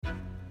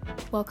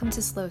Welcome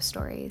to Slow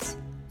Stories.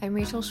 I'm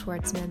Rachel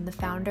Schwartzman, the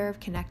founder of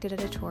Connected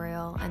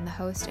Editorial and the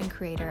host and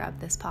creator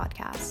of this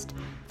podcast.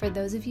 For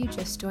those of you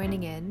just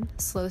joining in,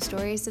 Slow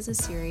Stories is a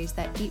series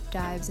that deep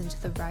dives into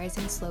the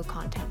rising slow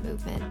content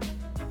movement.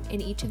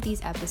 In each of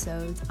these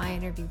episodes, I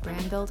interview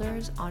brand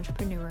builders,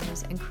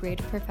 entrepreneurs, and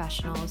creative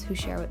professionals who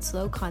share what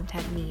slow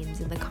content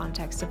means in the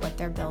context of what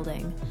they're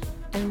building,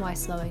 and why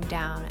slowing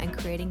down and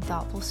creating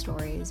thoughtful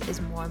stories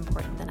is more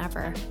important than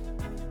ever.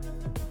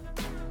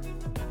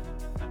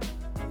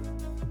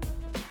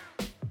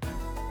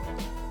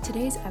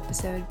 Today's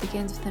episode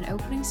begins with an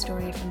opening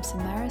story from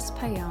Samaris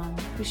Payan,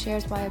 who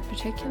shares why a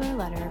particular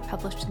letter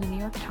published in the New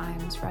York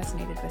Times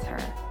resonated with her.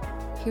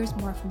 Here's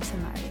more from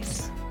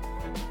Samaris.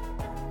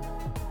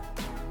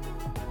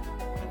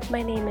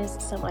 My name is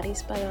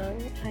Samaris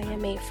Payan. I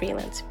am a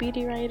freelance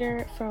beauty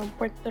writer from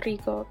Puerto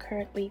Rico,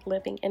 currently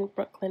living in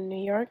Brooklyn,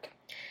 New York.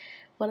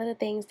 One of the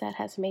things that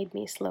has made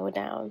me slow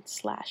down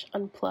 /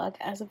 unplug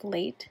as of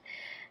late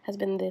has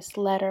been this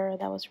letter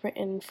that was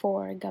written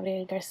for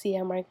Gabriel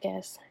Garcia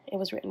Marquez. It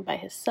was written by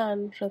his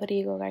son,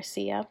 Rodrigo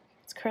Garcia.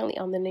 It's currently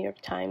on the New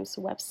York Times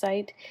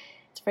website.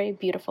 It's a very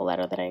beautiful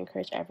letter that I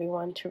encourage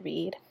everyone to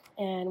read.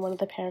 And one of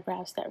the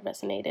paragraphs that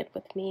resonated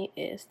with me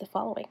is the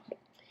following.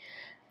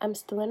 I'm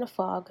still in a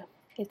fog.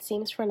 It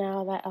seems for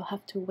now that I'll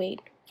have to wait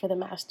for the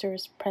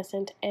masters,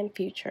 present and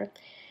future,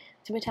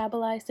 to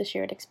metabolize the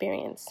shared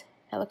experience.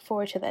 I look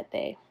forward to that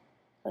day.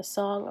 A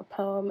song, a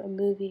poem, a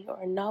movie,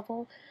 or a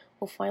novel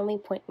will finally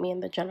point me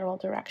in the general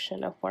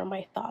direction of where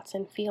my thoughts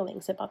and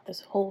feelings about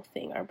this whole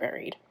thing are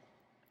buried.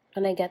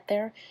 When I get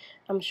there,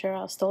 I'm sure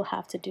I'll still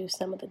have to do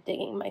some of the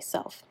digging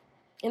myself.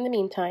 In the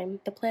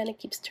meantime, the planet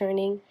keeps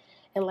turning,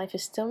 and life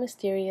is still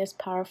mysterious,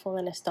 powerful,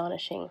 and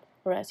astonishing.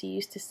 Or as you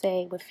used to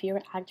say, with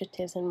fewer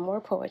adjectives and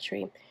more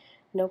poetry,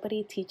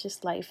 nobody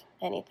teaches life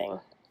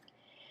anything.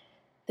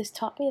 This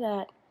taught me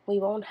that we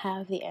won't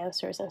have the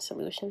answers and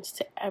solutions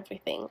to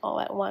everything all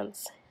at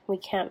once. We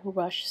can't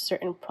rush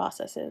certain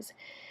processes.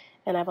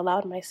 And I've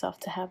allowed myself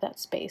to have that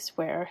space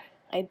where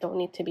I don't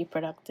need to be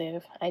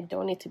productive. I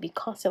don't need to be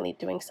constantly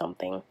doing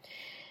something.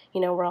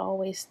 We're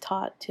always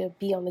taught to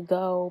be on the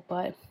go,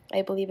 but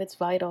I believe it's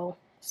vital,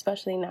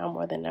 especially now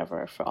more than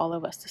ever, for all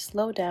of us to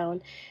slow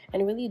down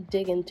and really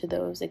dig into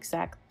those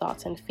exact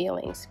thoughts and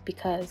feelings,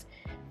 because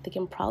they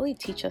can probably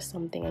teach us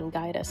something and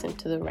guide us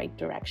into the right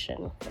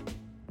direction.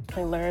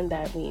 I learned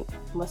that we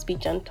must be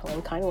gentle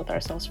and kind with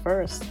ourselves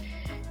first,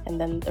 and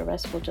then the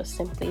rest will just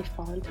simply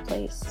fall into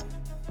place.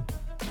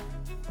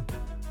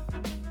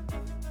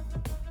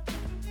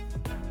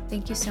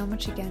 Thank you so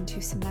much again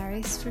to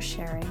Samaris for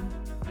sharing.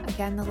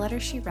 Again, the letter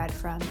she read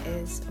from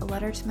is A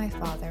Letter to My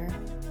Father,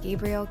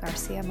 Gabriel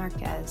Garcia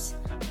Marquez,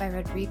 by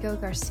Rodrigo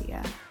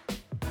Garcia.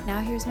 Now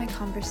here's my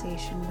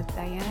conversation with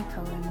Diana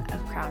Cohen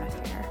of Crown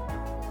Affair.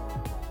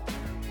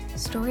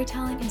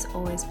 Storytelling has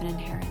always been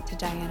inherent to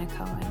Diana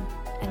Cohen,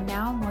 and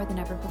now more than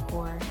ever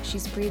before,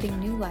 she's breathing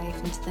new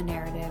life into the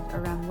narrative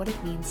around what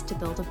it means to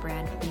build a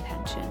brand with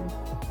intention.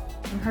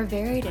 From her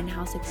varied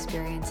in-house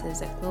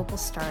experiences at global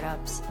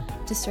startups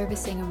to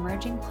servicing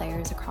emerging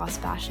players across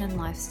fashion and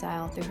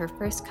lifestyle through her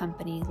first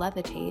company,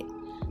 Levitate,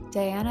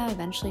 Diana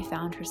eventually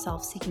found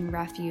herself seeking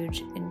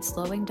refuge in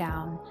slowing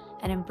down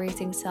and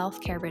embracing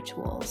self-care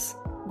rituals,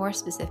 more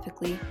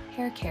specifically,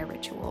 hair care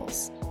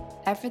rituals.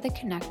 Ever the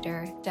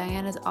connector,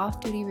 Diana's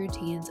off-duty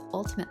routines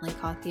ultimately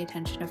caught the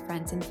attention of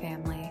friends and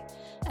family,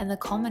 and the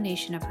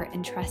culmination of her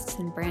interests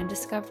in brand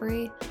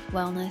discovery,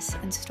 wellness,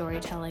 and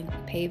storytelling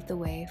paved the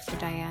way for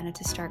Diana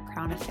to start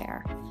Crown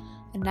Affair,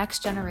 a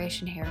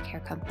next-generation hair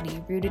care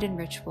company rooted in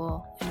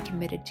ritual and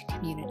committed to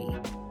community.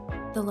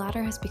 The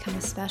latter has become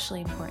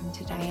especially important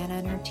to Diana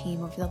and her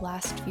team over the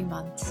last few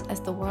months as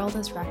the world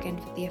has reckoned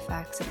with the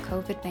effects of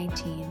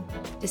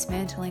COVID-19,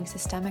 dismantling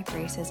systemic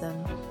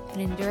racism,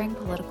 and enduring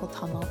political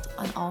tumult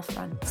on all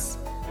fronts.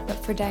 But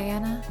for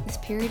Diana, this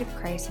period of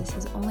crisis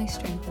has only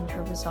strengthened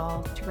her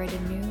resolve to write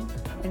a new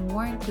and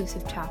more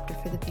inclusive chapter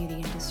for the beauty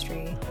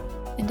industry.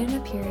 And in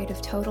a period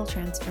of total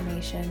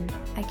transformation,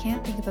 I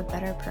can't think of a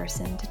better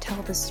person to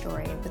tell the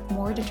story with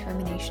more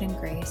determination and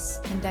grace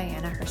than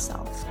Diana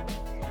herself.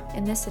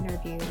 In this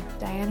interview,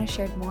 Diana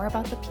shared more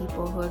about the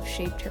people who have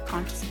shaped her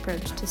conscious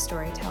approach to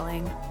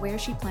storytelling, where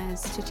she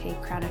plans to take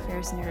Crown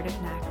Affair's narrative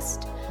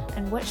next,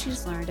 and what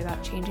she's learned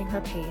about changing her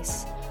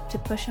pace to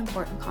push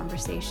important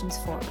conversations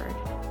forward.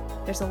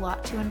 There's a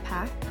lot to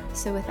unpack,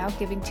 so without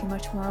giving too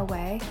much more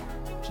away,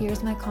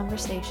 here's my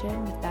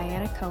conversation with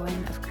Diana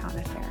Cohen of Crown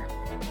Affair.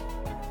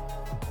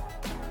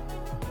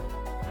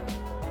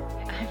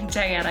 I'm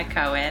Diana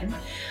Cohen.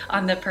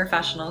 On the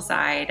professional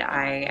side,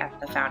 I am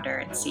the founder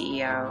and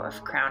CEO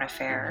of Crown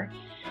Affair.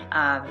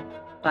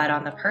 But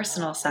on the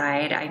personal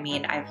side,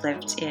 I've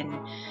lived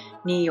in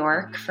New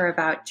York for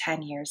about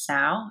 10 years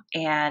now,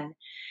 and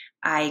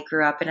I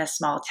grew up in a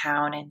small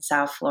town in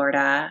South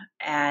Florida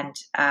and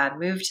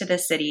moved to the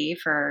city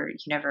for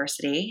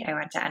university. I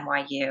went to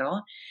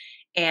NYU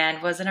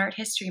and was an art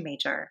history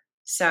major.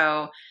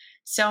 So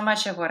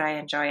much of what I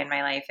enjoy in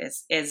my life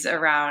is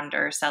around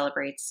or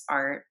celebrates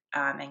art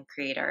and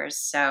creators.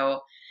 So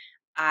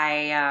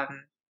I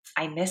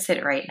I miss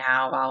it right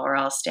now while we're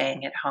all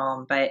staying at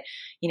home. But,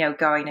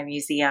 going to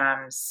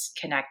museums,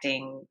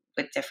 connecting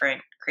with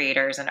different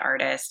creators and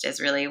artists is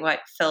really what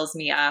fills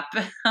me up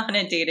on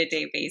a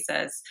day-to-day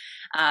basis.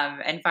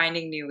 And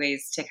finding new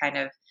ways to kind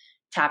of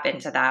tap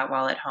into that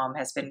while at home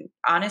has been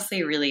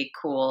honestly really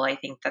cool. I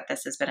think that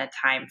this has been a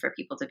time for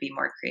people to be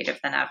more creative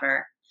than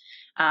ever.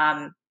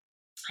 Um,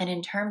 and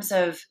in terms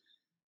of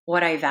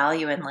what I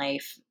value in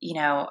life,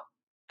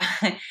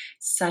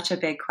 such a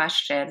big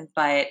question,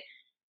 but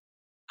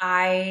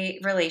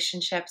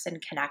relationships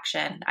and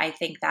connection. I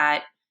think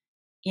that,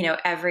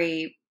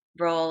 every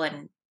role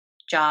and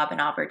job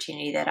and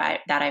opportunity that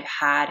I've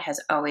had has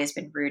always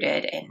been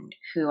rooted in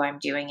who I'm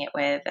doing it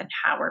with and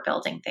how we're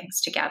building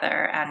things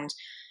together. And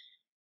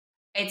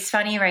it's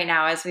funny right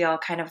now as we all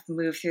kind of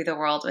move through the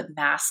world with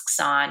masks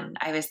on.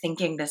 I was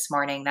thinking this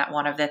morning that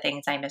one of the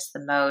things I miss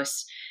the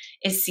most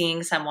is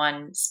seeing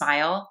someone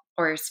smile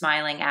or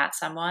smiling at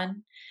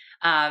someone.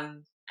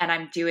 And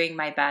I'm doing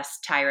my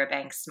best Tyra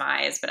Banks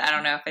smize, but I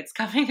don't know if it's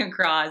coming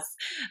across.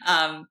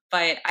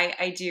 But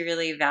I do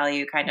really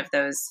value kind of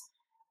those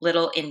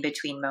little in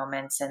between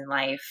moments in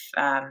life,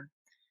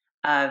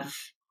 of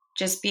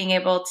just being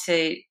able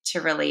to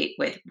relate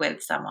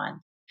with someone.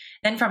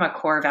 Then from a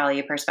core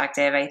value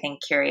perspective, I think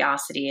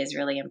curiosity is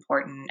really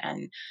important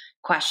and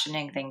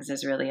questioning things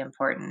is really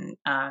important.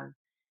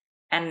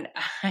 And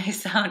I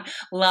sound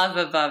love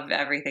above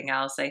everything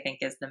else, I think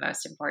is the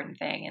most important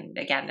thing. And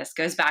again, this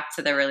goes back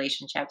to the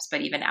relationships, but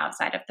even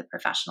outside of the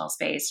professional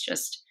space,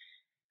 just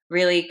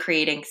really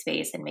creating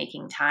space and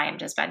making time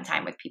to spend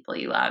time with people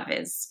you love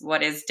is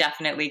what is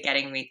definitely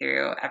getting me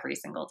through every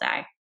single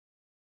day.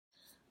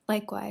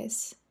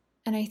 Likewise.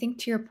 And I think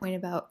to your point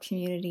about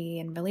community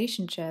and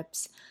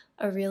relationships,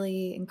 a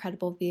really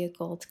incredible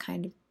vehicle to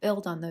kind of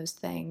build on those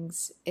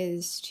things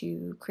is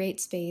to create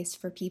space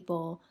for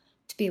people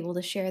to be able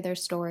to share their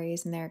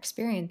stories and their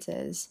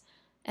experiences.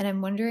 And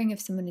I'm wondering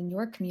if someone in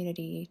your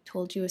community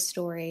told you a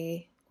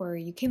story or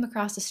you came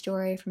across a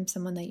story from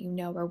someone that you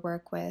know or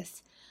work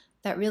with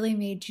that really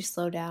made you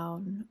slow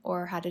down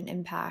or had an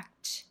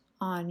impact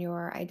on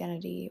your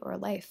identity or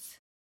life.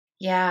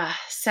 Yeah.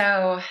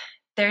 So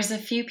there's a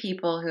few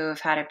people who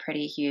have had a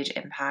pretty huge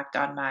impact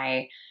on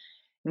my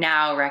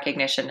now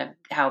recognition of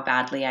how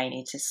badly I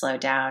need to slow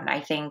down.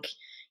 I think,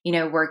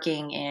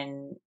 working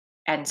in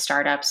and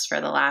startups for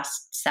the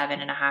last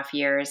 7.5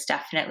 years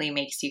definitely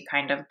makes you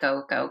kind of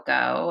go, go,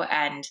 go.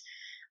 And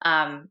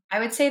I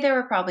would say there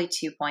were probably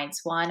 2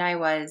 points. One, I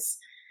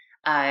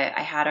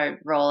had a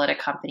role at a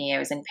company. I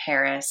was in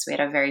Paris. We had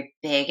a very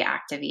big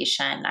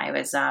activation. I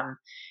was,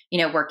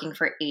 working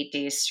for 8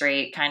 days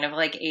straight, kind of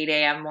like 8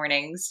 a.m.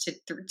 mornings to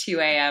 2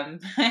 a.m.,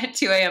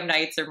 2 a.m.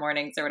 nights or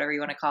mornings or whatever you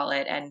want to call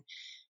it. And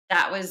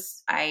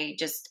I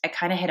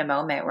kind of hit a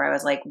moment where I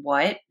was like,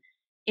 what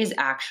is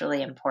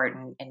actually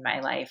important in my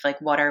life? Like,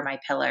 what are my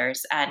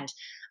pillars? And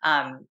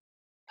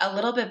a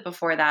little bit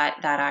before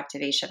that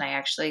activation, I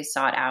actually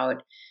sought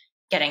out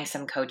getting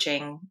some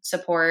coaching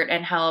support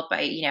and help.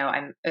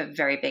 I'm a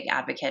very big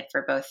advocate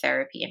for both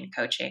therapy and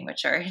coaching,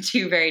 which are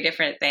two very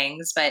different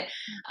things. But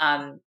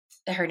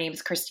her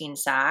name's Christine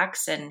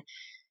Sachs, and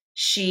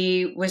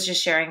she was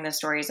just sharing the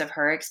stories of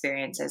her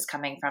experiences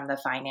coming from the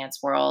finance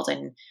world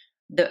and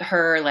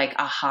her like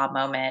aha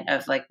moment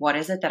of like, what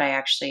is it that I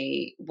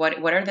actually, what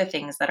are the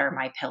things that are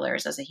my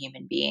pillars as a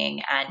human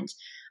being? And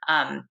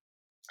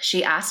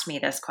she asked me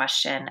this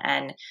question,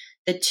 and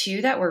the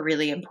two that were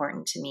really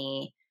important to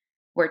me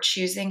were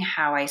choosing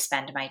how I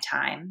spend my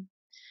time,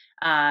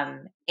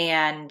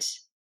 and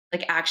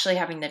like actually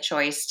having the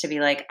choice to be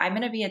like, I'm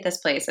going to be at this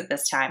place at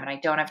this time, and I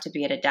don't have to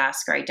be at a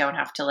desk, or I don't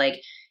have to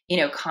like,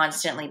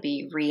 constantly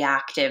be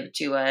reactive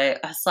to a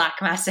Slack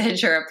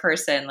message or a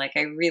person. Like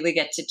I really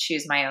get to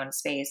choose my own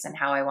space and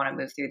how I want to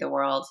move through the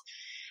world.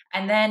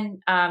 And then,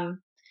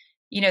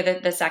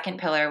 the second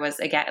pillar was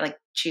again, like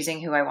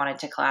choosing who I wanted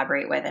to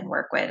collaborate with and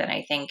work with. And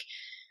I think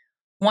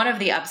one of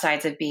the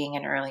upsides of being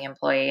an early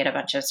employee at a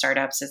bunch of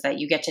startups is that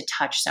you get to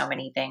touch so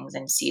many things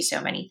and see so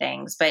many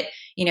things. But,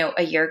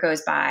 a year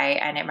goes by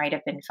and it might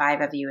have been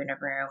 5 of you in a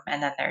room,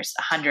 and then there's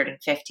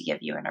 150 of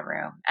you in a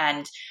room.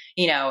 And,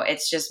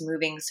 it's just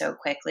moving so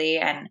quickly.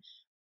 And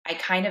I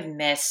kind of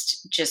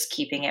missed just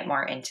keeping it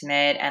more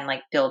intimate and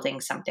like building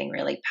something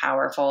really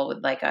powerful with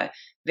like a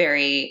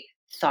very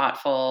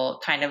thoughtful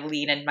kind of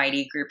lean and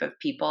mighty group of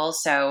people.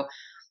 So,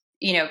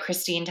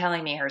 Christine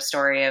telling me her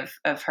story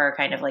of her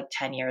kind of like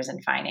 10 years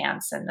in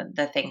finance and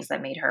the things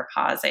that made her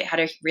pause, it had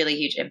a really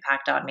huge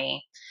impact on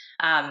me.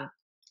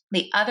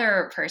 The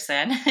other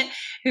person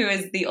who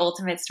is the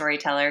ultimate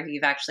storyteller who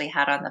you've actually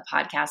had on the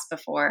podcast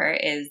before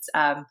is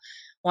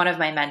one of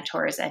my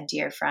mentors and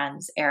dear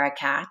friends, Era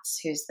Katz,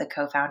 who's the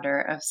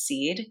co-founder of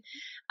Seed.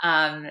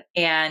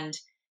 And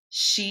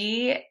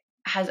she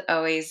has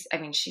always,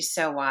 she's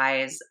so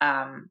wise.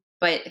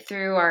 But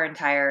through our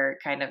entire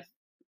kind of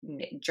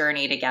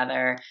journey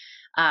together,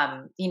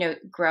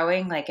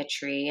 growing like a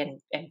tree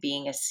and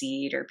being a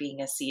seed or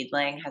being a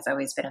seedling has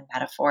always been a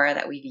metaphor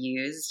that we've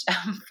used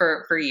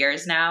for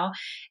years now.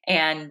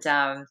 And,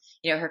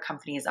 her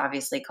company is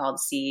obviously called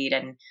Seed.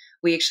 And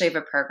we actually have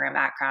a program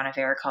at Crown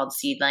Affair called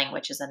Seedling,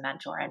 which is a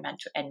mentor and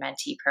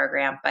mentee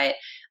program. But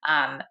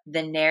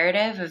the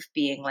narrative of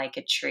being like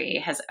a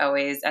tree has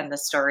always, and the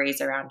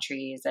stories around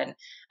trees. And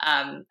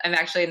I'm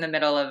actually in the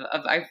middle of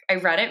I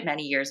read it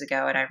many years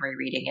ago and I'm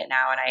rereading it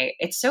now. And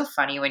it's so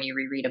funny when you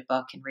reread a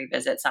book and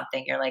revisit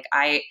something, you're like,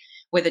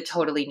 with a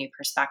totally new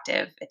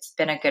perspective. It's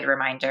been a good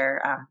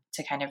reminder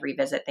to kind of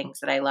revisit things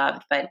that I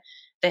loved, but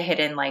the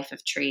hidden life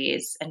of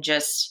trees and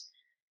just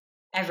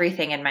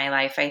everything in my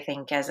life. I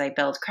think as I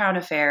build Crown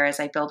Affair, as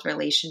I build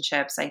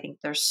relationships, I think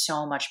there's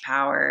so much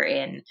power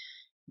in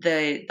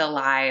the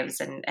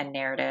lives and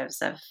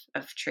narratives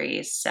of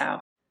trees. So,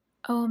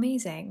 Oh,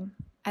 amazing.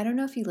 I don't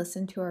know if you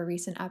listened to our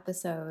recent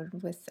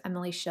episode with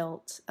Emily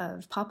Schilt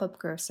of Pop Up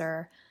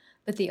Grocer,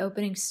 but the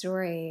opening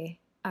story,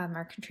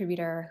 our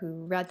contributor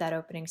who read that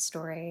opening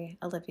story,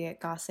 Olivia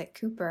Gossett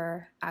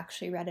Cooper,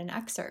 actually read an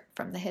excerpt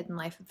from The Hidden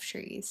Life of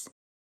Trees.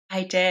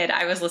 I did.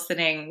 I was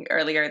listening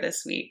earlier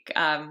this week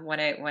when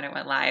it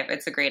went live.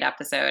 It's a great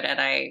episode, and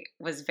I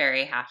was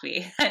very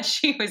happy that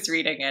she was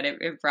reading it.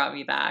 It brought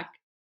me back.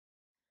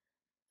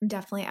 I'm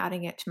definitely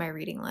adding it to my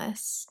reading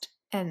list.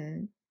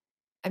 And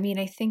I mean,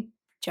 I think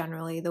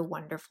generally the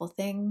wonderful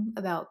thing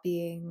about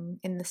being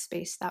in the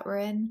space that we're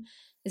in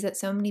is that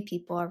so many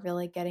people are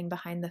really getting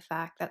behind the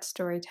fact that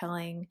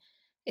storytelling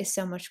is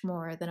so much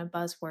more than a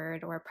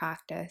buzzword or a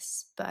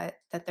practice, but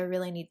that there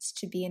really needs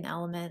to be an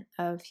element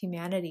of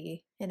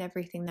humanity in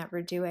everything that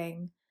we're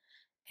doing.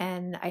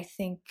 And I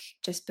think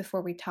just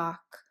before we talk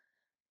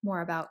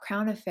more about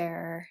Crown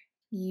Affair,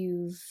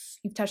 you've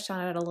touched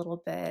on it a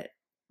little bit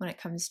when it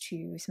comes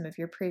to some of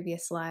your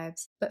previous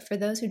lives. But for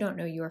those who don't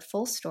know your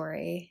full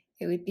story,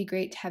 it would be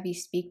great to have you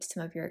speak to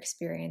some of your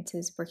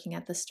experiences working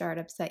at the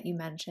startups that you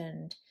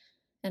mentioned,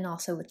 and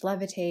also with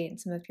Levitate and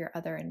some of your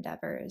other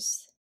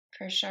endeavors.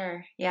 For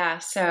sure. Yeah.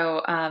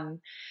 So,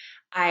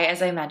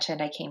 as I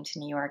mentioned, I came to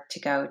New York to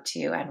go to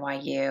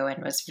NYU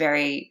and was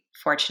very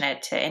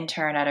fortunate to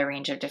intern at a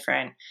range of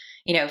different,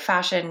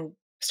 fashion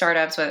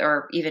startups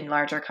or even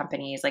larger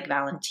companies like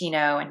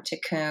Valentino and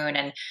Cocoon.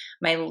 And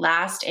my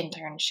last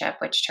internship,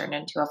 which turned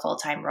into a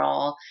full-time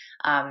role,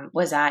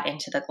 was at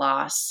Into the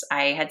Gloss.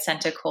 I had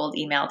sent a cold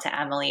email to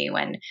Emily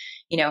when,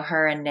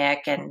 her and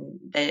Nick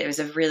it was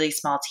a really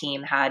small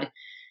team, had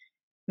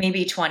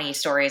maybe 20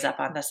 stories up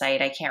on the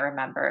site. I can't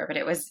remember, but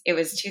it was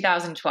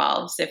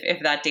 2012. So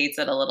if that dates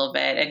it a little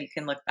bit, and you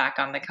can look back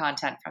on the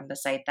content from the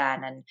site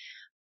then. And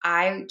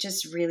I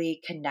just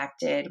really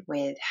connected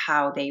with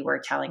how they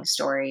were telling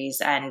stories.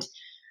 And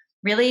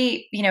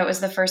really, it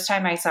was the first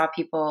time I saw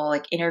people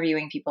like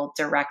interviewing people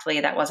directly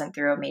that wasn't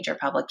through a major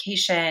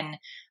publication.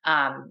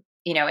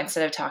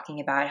 Instead of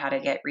talking about how to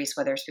get Reese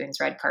Witherspoon's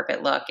red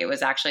carpet look, it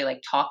was actually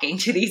like talking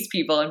to these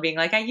people and being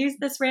like, I used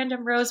this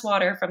random rose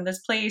water from this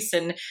place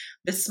in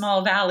this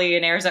small valley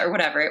in Arizona or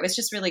whatever. It was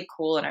just really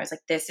cool. And I was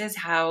like, this is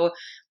how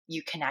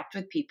you connect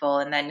with people.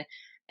 And then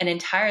an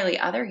entirely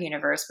other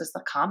universe was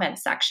the comment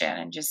section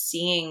and just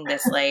seeing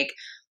this, like,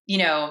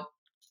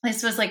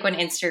 this was like when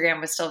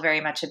Instagram was still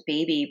very much a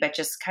baby, but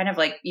just kind of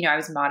like, I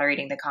was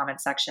moderating the comment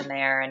section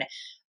there and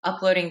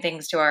uploading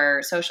things to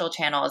our social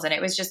channels. And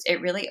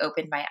it really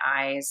opened my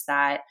eyes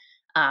that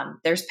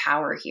there's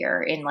power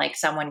here in like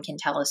someone can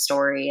tell a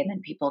story and then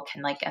people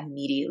can like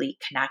immediately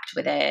connect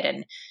with it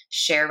and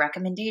share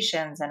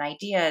recommendations and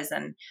ideas.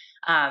 And,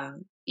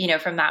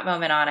 from that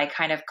moment on, I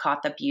kind of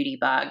caught the beauty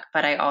bug,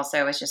 but I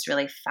also was just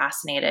really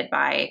fascinated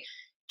by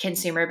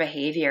consumer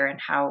behavior and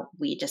how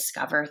we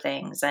discover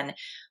things. And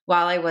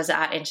while I was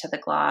at Into the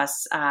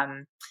Gloss,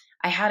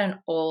 I had an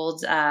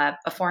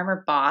a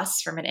former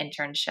boss from an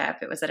internship.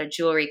 It was at a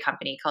jewelry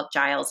company called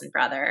Giles and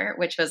Brother,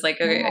 which was like,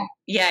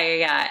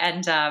 yeah.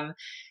 And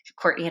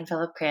Courtney and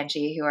Philip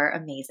Cranchi, who are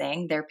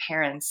amazing. Their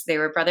parents, they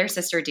were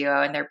brother-sister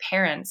duo, and their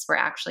parents were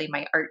actually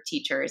my art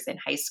teachers in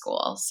high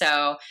school.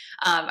 So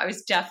I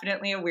was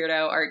definitely a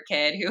weirdo art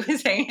kid who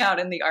was hanging out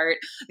in the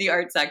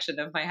art section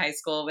of my high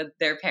school with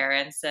their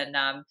parents. And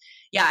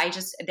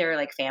they're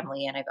like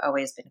family, and I've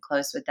always been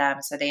close with them.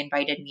 So they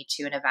invited me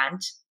to an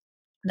event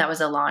that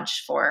was a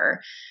launch for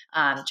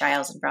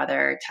Giles and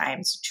Brother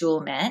times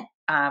Jewel Mint,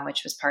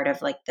 which was part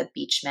of like the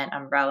Beach Mint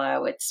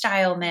umbrella with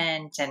Style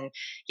Mint. And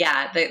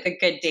the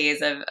good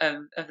days of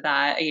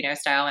that,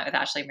 Style Mint with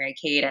Ashley Mary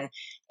Kate. And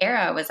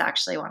Era was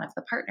actually one of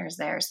the partners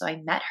there. So I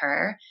met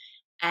her,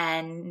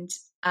 and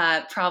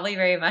probably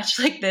very much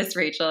like this,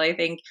 Rachel, I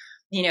think,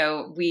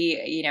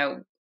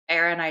 Era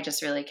and I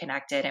just really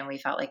connected, and we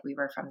felt like we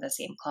were from the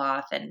same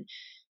cloth. And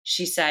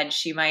she said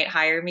she might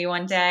hire me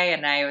one day.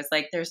 And I was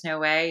like, there's no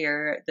way.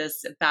 You're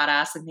this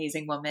badass,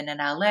 amazing woman in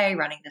LA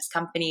running this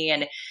company.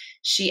 And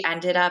she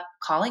ended up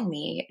calling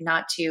me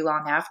not too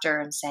long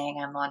after and saying,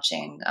 I'm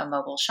launching a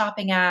mobile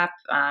shopping app.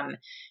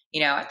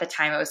 at the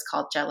time it was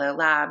called Jello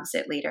Labs.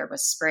 It later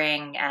was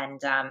Spring,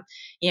 and,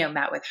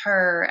 met with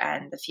her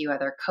and a few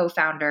other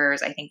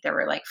co-founders. I think there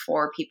were like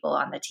 4 people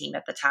on the team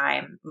at the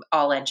time,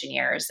 all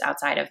engineers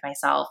outside of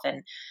myself,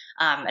 and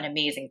an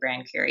amazing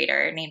brand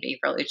curator named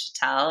April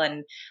Uchitel.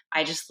 And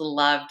I just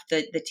loved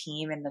the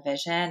team and the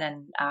vision.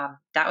 And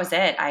that was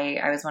it.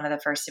 I was one of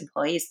the first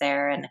employees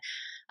there. And,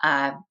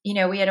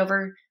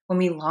 when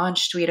we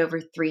launched, we had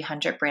over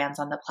 300 brands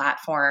on the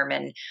platform,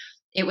 and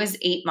it was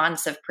 8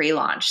 months of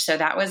pre-launch. So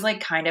that was like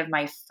kind of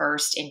my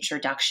first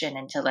introduction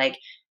into like,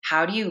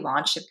 how do you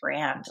launch a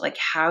brand? Like,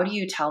 how do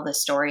you tell the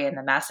story and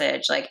the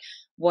message? Like,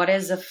 what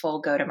does a full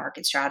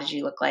go-to-market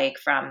strategy look like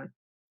from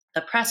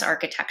the press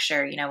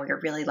architecture? We were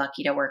really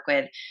lucky to work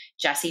with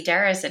Jesse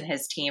Darris and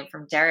his team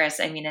from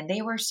Darris. I mean, and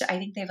they were, I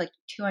think they have like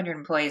 200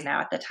 employees now.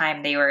 At the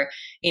time they were,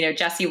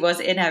 Jesse was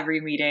in every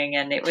meeting,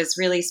 and it was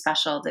really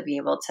special to be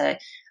able to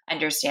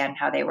understand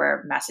how they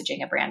were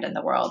messaging a brand in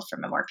the world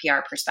from a more PR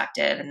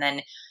perspective. And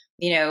then,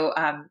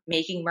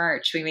 making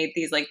merch. We made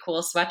these like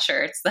cool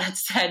sweatshirts that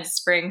said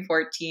Spring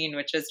 14,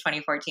 which was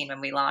 2014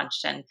 when we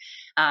launched, and,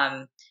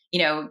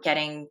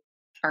 getting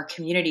our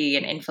community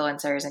and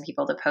influencers and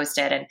people to post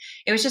it. And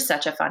it was just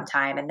such a fun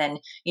time. And then,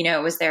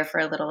 it was there for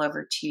a little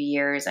over 2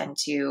 years, and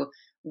to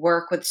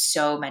work with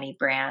so many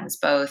brands,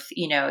 both,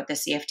 the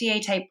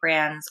CFDA type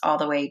brands all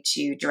the way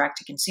to direct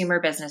to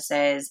consumer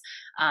businesses,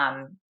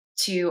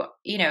 to,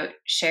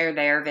 share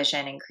their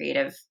vision and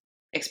creative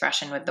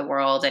expression with the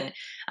world. And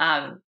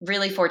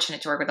really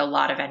fortunate to work with a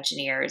lot of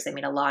engineers. I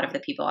mean, a lot of the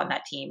people on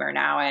that team are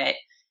now at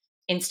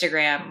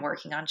Instagram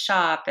working on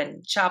Shop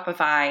and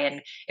Shopify.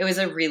 And it was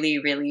a really,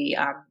 really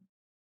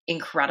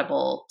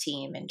incredible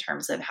team in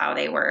terms of how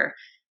they were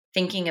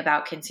thinking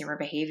about consumer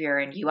behavior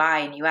and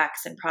UI and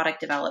UX and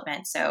product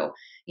development. So,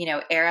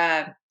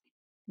 Era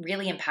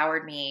really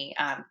empowered me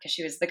because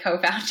she was the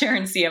co-founder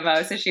and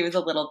CMO. So she was a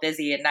little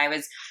busy, and I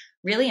was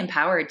really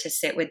empowered to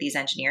sit with these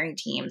engineering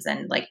teams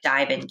and like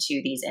dive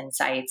into these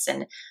insights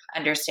and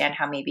understand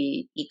how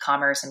maybe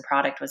e-commerce and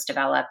product was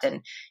developed.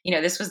 And,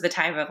 this was the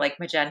time of like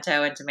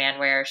Magento and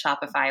Demandware.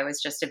 Shopify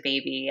was just a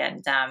baby.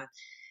 And,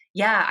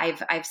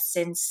 I've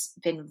since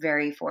been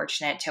very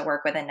fortunate to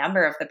work with a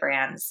number of the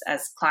brands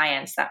as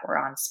clients that were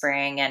on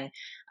Spring, and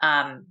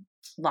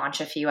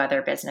launch a few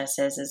other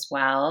businesses as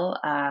well.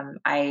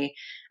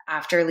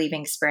 After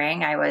leaving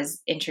Spring, I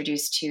was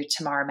introduced to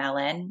Tamar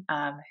Mellon,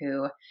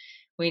 who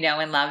we know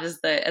and love as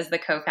the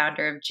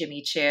co-founder of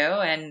Jimmy Choo,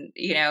 and,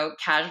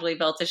 casually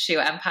built a shoe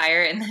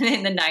empire in the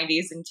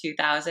 90s and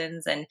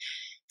 2000s. And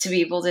to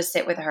be able to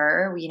sit with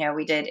her,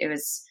 it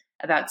was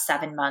about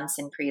 7 months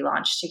in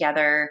pre-launch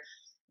together,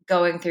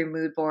 going through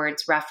mood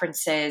boards,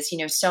 references.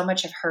 So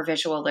much of her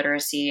visual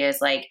literacy is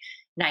like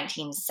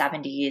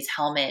 1970s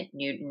Helmut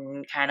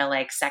Newton, kind of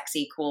like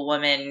sexy, cool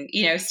woman,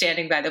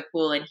 standing by the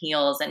pool in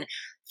heels, and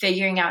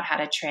figuring out how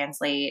to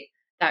translate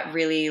that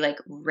really like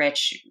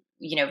rich,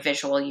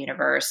 visual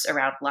universe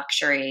around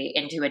luxury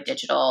into a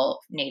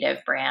digital native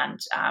brand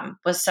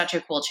was such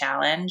a cool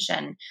challenge.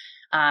 And,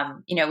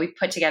 we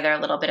put together a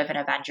little bit of an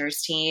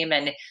Avengers team,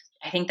 and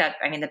I think that,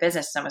 the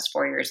business is almost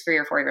 3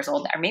 or 4 years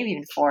old, or maybe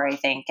even 4, I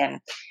think. And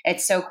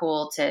it's so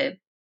cool to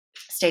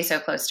stay so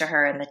close to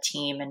her and the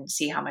team and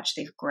see how much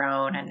they've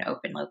grown and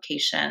open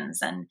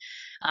locations. And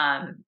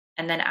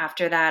then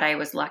after that, I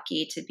was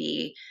lucky to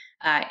be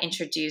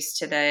introduced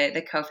to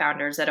the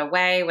co-founders at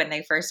Away when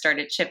they first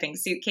started shipping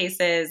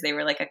suitcases. They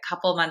were like a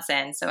couple months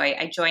in. So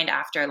I joined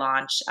after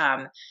launch,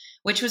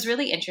 which was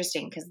really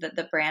interesting because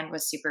the brand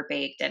was super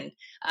baked. And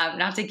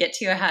not to get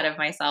too ahead of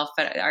myself,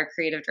 but our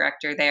creative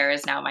director there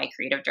is now my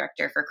creative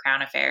director for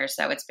Crown Affairs.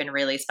 So it's been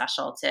really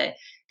special to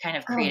kind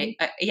of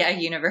create a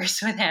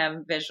universe with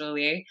him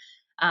visually.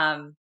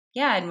 And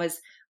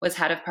was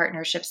head of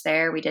partnerships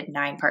there. We did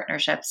 9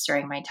 partnerships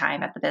during my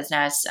time at the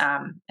business.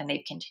 And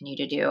they've continued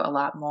to do a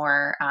lot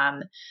more,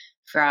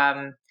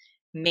 from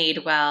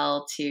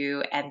Madewell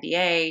to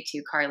NBA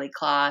to Karlie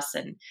Kloss.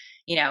 And,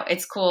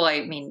 it's cool.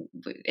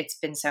 It's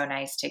been so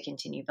nice to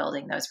continue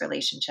building those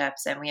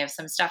relationships. And we have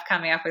some stuff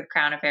coming up with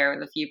Crown Affair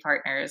with a few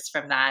partners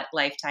from that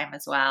lifetime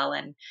as well.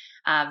 And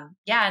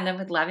and then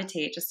with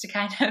Levitate, just to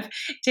kind of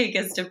take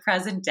us to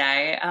present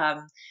day,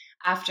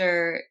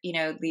 after,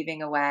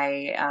 leaving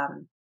Away,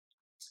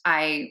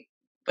 I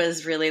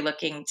was really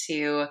looking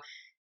to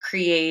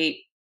create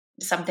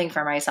something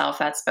for myself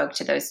that spoke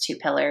to those 2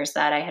 pillars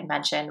that I had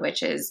mentioned,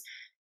 which is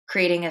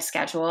creating a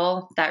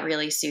schedule that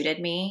really suited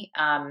me.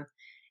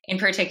 In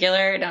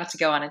particular, not to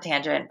go on a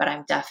tangent, but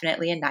I'm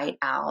definitely a night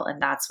owl,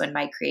 and that's when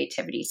my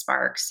creativity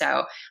sparks.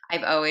 So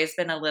I've always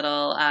been a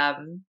little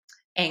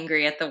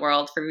angry at the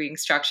world for being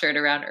structured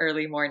around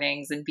early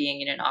mornings and being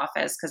in an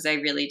office, because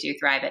I really do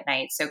thrive at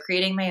night. So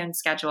creating my own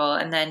schedule,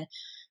 and then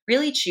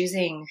really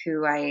choosing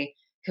who I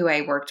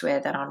worked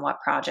with and on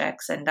what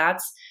projects. And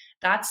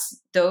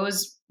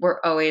those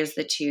were always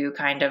the 2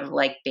 kind of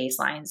like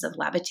baselines of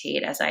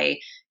Levitate as I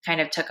kind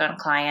of took on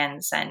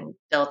clients and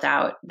built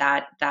out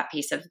that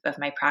piece of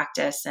my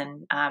practice.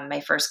 And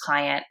my first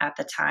client at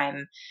the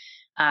time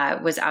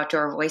was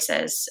Outdoor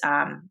Voices.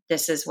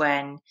 This is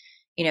when,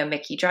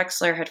 Mickey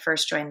Drexler had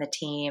first joined the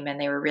team and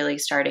they were really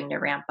starting to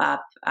ramp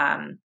up.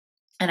 And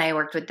I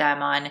worked with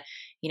them on,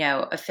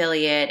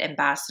 affiliate,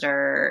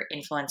 ambassador,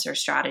 influencer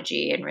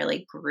strategy, and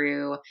really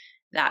grew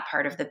that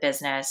part of the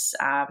business.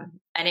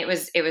 And it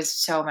was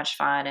so much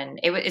fun. And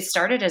it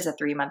started as a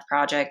 3-month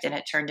project and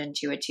it turned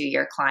into a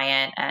 2-year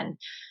client, and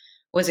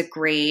was a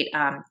great,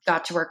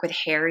 got to work with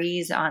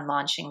Harry's on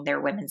launching their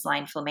women's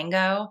line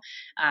Flamingo.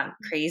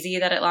 Crazy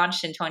that it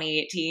launched in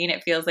 2018.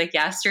 It feels like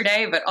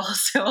yesterday, but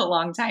also a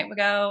long time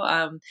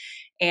ago.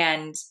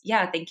 And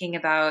yeah, thinking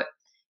about,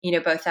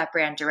 both that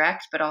brand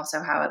direct, but also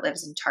how it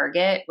lives in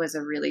Target was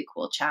a really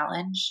cool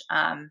challenge.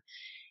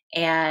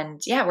 And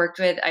yeah, worked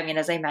with,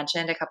 as I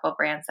mentioned, a couple of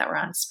brands that were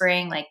on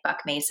Spring, like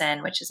Buck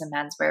Mason, which is a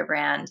menswear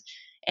brand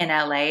in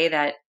LA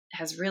that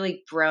has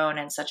really grown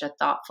in such a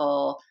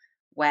thoughtful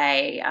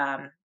way.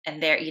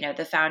 And they're,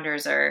 the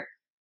founders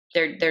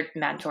they're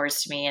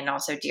mentors to me and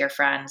also dear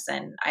friends.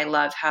 And I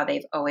love how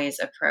they've always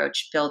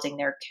approached building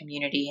their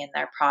community and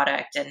their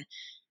product. And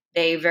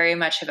they very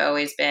much have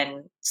always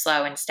been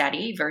slow and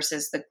steady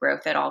versus the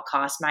growth at all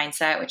cost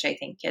mindset, which I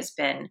think has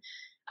been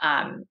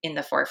in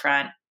the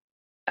forefront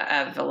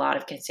of a lot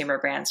of consumer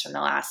brands from the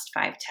last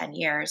 5-10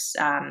 years.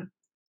 And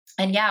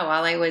yeah,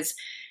 while I was,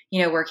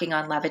 working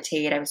on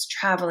Levitate, I was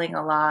traveling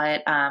a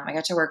lot. I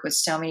got to work with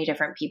so many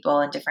different people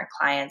and different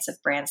clients of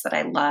brands that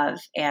I love.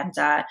 And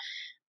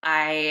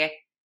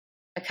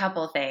a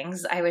couple of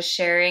things. I was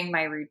sharing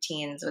my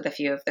routines with a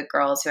few of the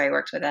girls who I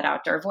worked with at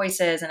Outdoor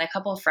Voices and a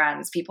couple of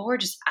friends. People were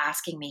just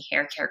asking me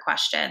hair care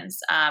questions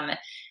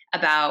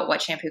about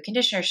what shampoo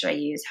conditioner should I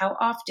use, how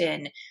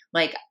often,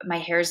 like my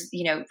hair's,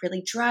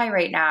 really dry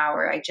right now,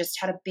 or I just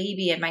had a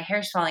baby and my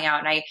hair's falling out.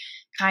 And I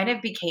kind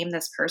of became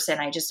this person.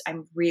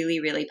 I'm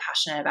really, really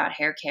passionate about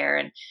hair care.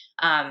 And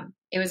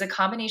it was a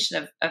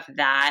combination of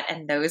that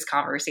and those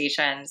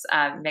conversations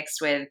mixed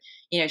with,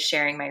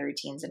 sharing my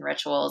routines and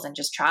rituals and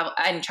just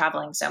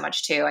traveling so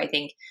much too. I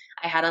think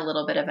I had a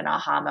little bit of an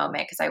aha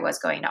moment because I was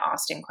going to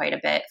Austin quite a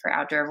bit for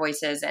Outdoor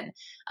Voices. And,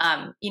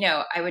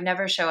 I would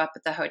never show up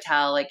at the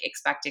hotel, like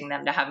expecting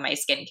them to have my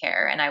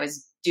skincare. And I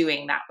was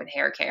doing that with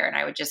hair care. And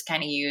I would just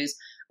kind of use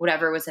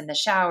whatever was in the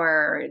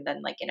shower, and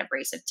then like an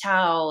abrasive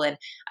towel. And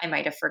I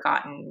might have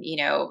forgotten,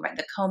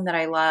 the comb that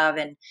I love.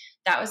 And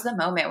that was the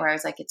moment where I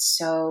was like, it's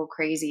so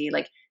crazy.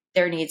 Like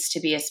there needs to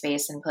be a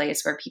space and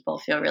place where people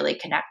feel really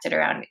connected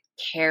around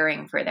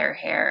caring for their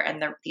hair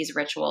and these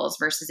rituals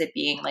versus it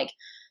being like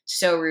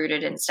so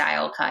rooted in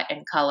style, cut,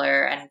 and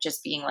color, and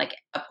just being like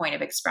a point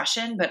of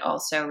expression, but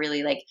also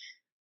really like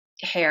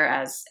hair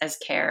as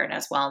care and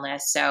as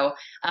wellness. So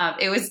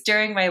it was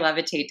during my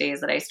Levitate days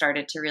that I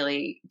started to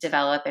really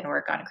develop and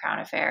work on Crown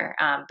Affair.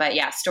 But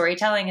yeah,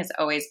 storytelling has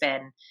always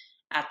been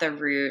at the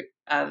root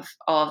of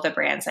all of the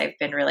brands I've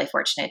been really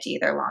fortunate to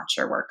either launch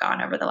or work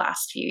on over the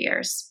last few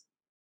years.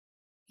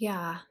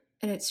 Yeah.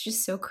 And it's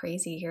just so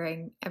crazy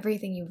hearing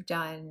everything you've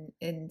done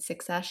in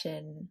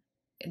succession.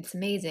 It's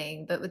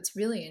amazing. But what's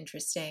really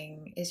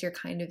interesting is your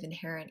kind of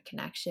inherent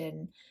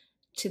connection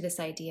to this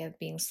idea of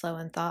being slow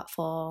and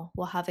thoughtful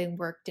while having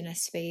worked in a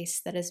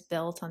space that is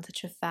built on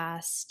such a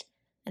fast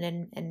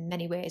and in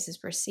many ways, as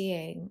we're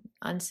seeing,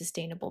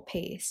 unsustainable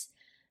pace.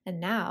 And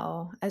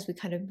now, as we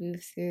kind of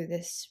move through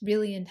this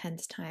really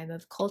intense time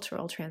of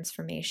cultural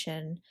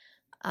transformation,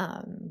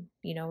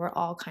 we're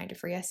all kind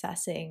of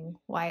reassessing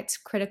why it's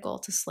critical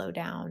to slow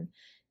down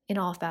in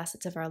all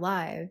facets of our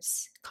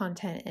lives,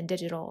 content and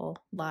digital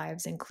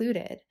lives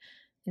included.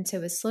 And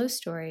so with Slow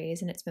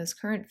Stories in its most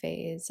current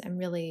phase, I'm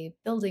really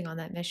building on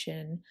that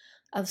mission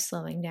of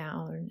slowing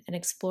down and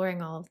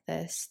exploring all of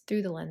this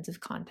through the lens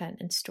of content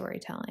and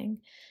storytelling.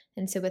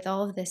 And so with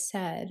all of this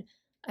said,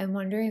 I'm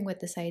wondering what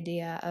this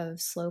idea of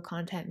slow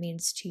content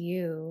means to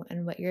you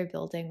and what you're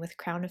building with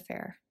Crown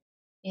Affair.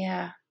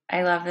 Yeah,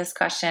 I love this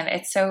question.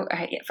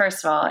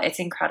 First of all, it's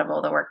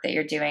incredible the work that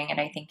you're doing.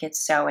 And I think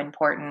it's so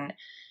important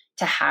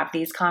to have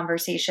these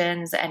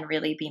conversations and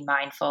really be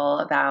mindful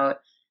about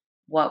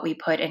what we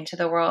put into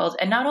the world,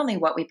 and not only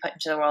what we put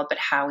into the world, but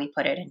how we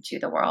put it into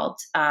the world.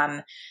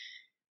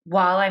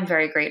 While I'm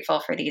very grateful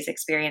for these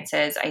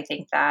experiences, I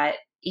think that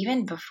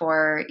even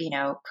before,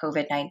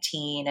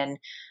 COVID-19 and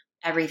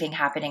everything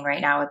happening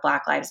right now with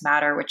Black Lives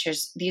Matter,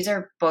 these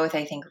are both,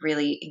 I think,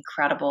 really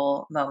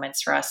incredible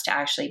moments for us to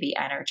actually be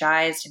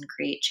energized and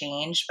create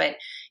change. But,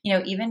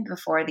 even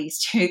before these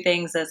two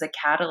things as a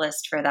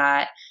catalyst for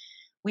that,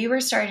 we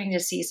were starting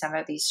to see some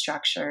of these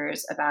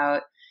structures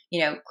about,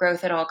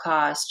 growth at all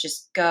costs,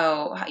 just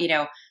go,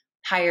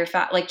 higher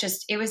fat, like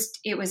just, it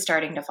was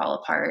starting to fall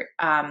apart.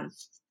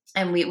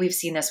 And we've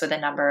seen this with a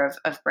number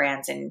of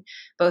brands in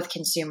both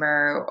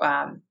consumer,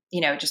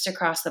 just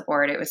across the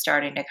board, it was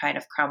starting to kind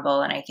of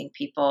crumble. And I think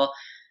people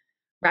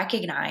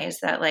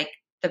recognize that like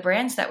the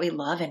brands that we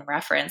love and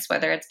reference,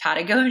 whether it's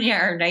Patagonia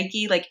or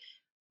Nike, like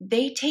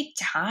they take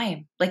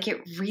time. Like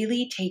it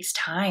really takes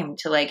time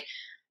to like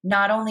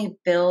not only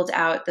build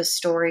out the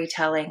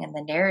storytelling and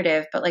the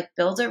narrative, but like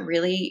build a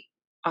really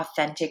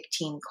authentic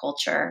team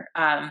culture.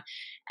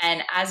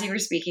 And as you were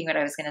speaking, what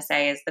I was going to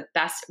say is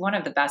one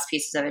of the best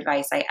pieces of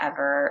advice I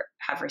ever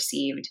have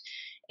received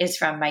is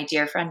from my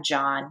dear friend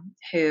John,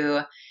 who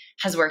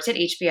has worked at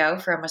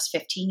HBO for almost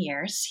 15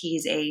 years.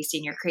 He's a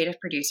senior creative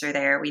producer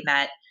there. We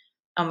met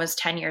almost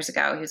 10 years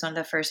ago. He was one of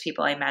the first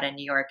people I met in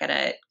New York at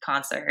a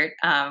concert,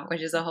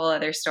 which is a whole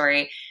other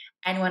story.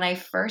 And when I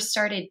first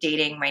started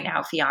dating my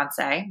now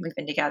fiance, we've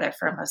been together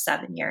for almost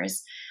 7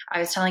 years, I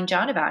was telling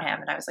John about him.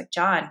 And I was like,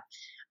 John,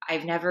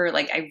 I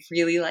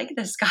really like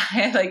this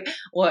guy. Like,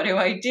 what do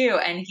I do?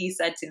 And he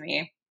said to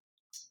me,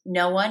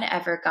 no one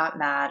ever got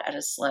mad at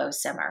a slow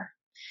simmer.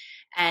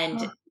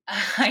 And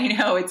I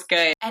know it's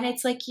good. And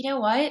it's like, you know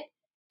what?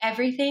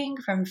 Everything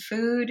from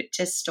food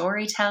to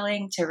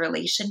storytelling to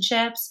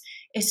relationships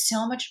is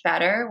so much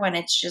better when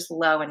it's just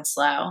low and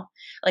slow.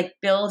 Like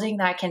building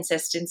that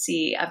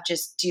consistency of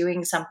just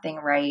doing something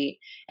right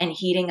and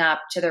heating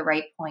up to the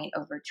right point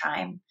over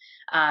time.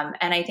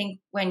 And I think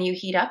when you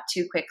heat up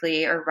too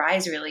quickly or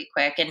rise really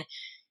quick, and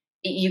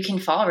you can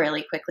fall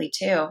really quickly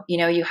too. You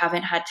know, you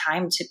haven't had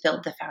time to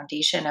build the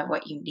foundation of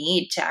what you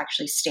need to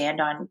actually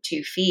stand on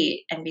 2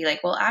 feet and be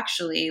like, well,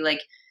 actually, like,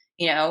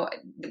 you know,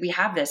 we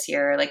have this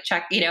here, like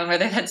check, you know,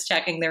 whether that's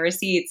checking the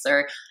receipts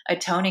or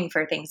atoning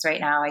for things right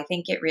now. I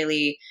think it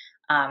really,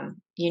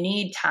 you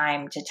need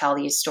time to tell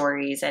these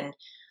stories. And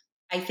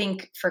I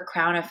think for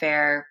Crown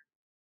Affair,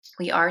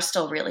 we are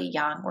still really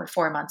young. We're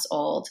 4 months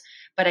old,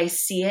 but I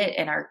see it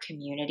in our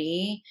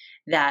community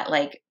that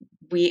like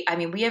we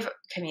have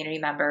community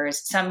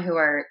members, some who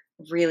are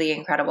really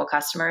incredible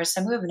customers,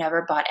 some who have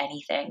never bought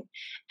anything,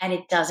 and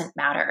it doesn't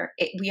matter.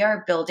 We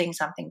are building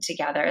something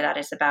together that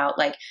is about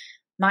like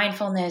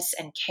mindfulness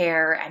and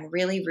care and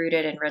really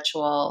rooted in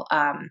ritual.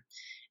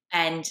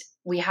 And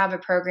we have a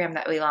program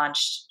that we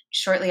launched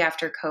shortly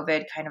after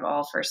COVID kind of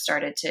all first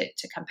started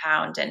to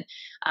compound,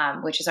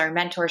 and which is our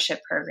mentorship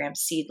program,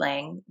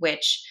 Seedling,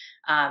 which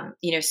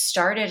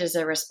started as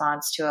a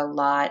response to a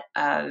lot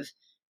of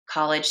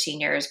college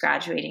seniors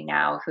graduating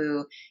now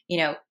who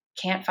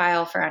can't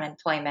file for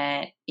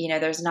unemployment.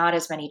 There's not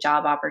as many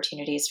job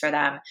opportunities for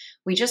them.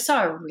 We just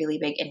saw a really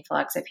big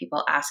influx of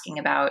people asking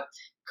about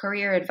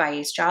career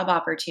advice, job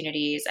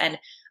opportunities, and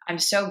I'm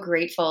so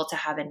grateful to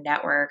have a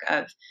network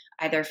of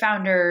either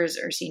founders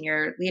or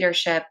senior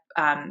leadership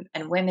and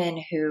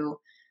women who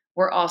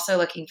were also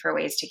looking for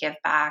ways to give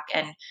back.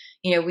 And,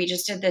 we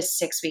just did this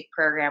 6-week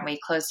program. We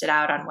closed it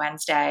out on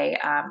Wednesday,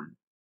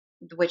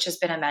 which has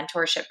been a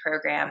mentorship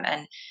program.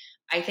 And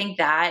I think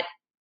that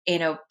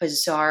in a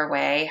bizarre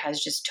way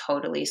has just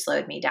totally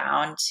slowed me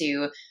down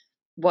to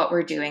what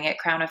we're doing at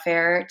Crown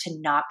Affair, to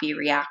not be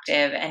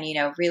reactive and,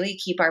 really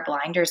keep our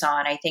blinders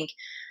on. I think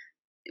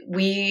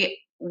we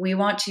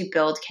want to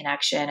build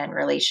connection and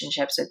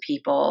relationships with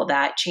people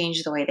that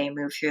change the way they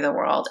move through the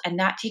world. And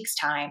that takes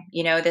time.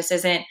 This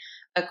isn't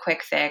a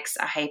quick fix,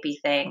 a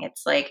hypey thing.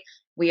 It's like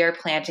we are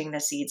planting the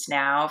seeds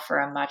now for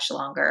a much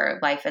longer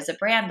life as a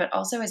brand, but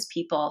also as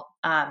people.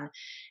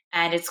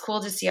 And it's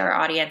cool to see our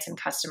audience and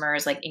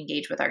customers like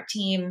engage with our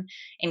team,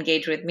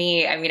 engage with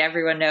me. I mean,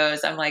 everyone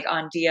knows I'm like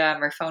on DM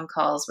or phone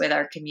calls with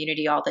our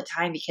community all the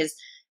time because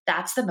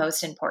that's the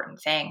most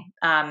important thing.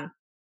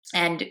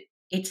 And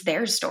it's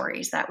their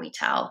stories that we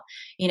tell.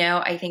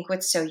 I think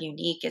what's so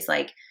unique is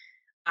like,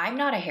 I'm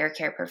not a hair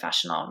care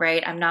professional,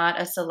 right? I'm not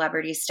a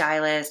celebrity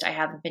stylist.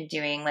 I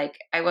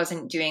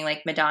wasn't doing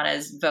like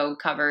Madonna's Vogue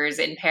covers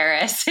in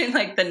Paris in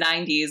like the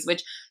 90s,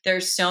 which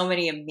there's so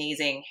many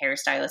amazing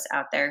hairstylists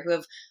out there who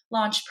have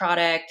launched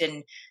product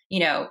and,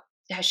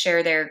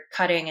 share their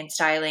cutting and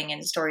styling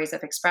and stories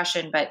of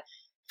expression. But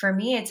for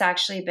me, it's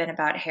actually been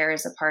about hair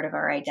as a part of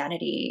our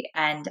identity.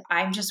 And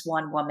I'm just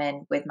one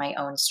woman with my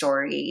own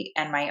story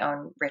and my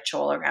own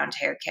ritual around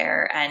hair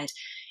care. And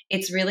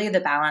it's really the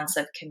balance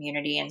of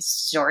community and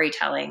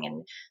storytelling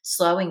and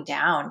slowing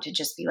down to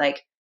just be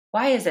like,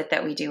 why is it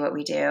that we do what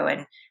we do?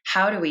 And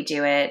how do we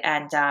do it?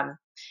 And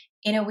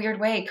in a weird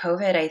way,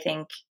 COVID, I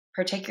think,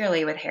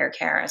 particularly with hair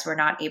care, as we're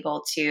not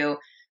able to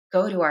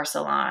go to our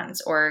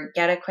salons or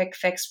get a quick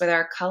fix with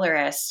our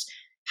colorist,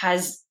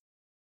 has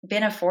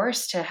been a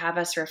force to have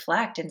us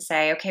reflect and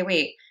say, okay,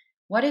 wait,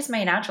 what is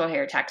my natural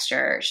hair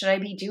texture? Should I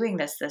be doing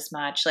this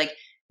much? Like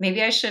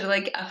maybe I should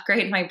like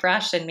upgrade my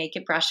brush and make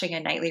it brushing a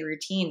nightly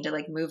routine to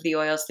like move the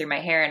oils through my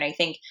hair. And I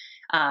think,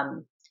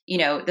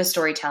 the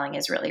storytelling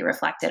is really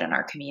reflected in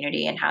our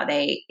community and how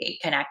they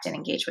connect and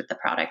engage with the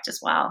product as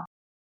well.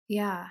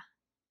 Yeah.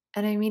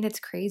 And I mean, it's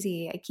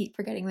crazy. I keep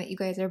forgetting that you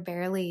guys are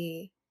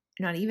barely,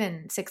 not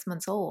even 6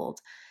 months old.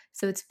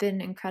 So it's been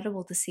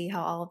incredible to see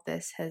how all of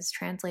this has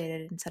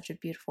translated in such a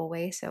beautiful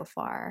way so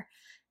far.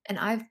 And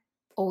I've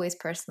always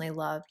personally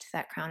loved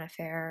that Crown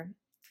Affair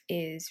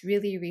is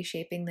really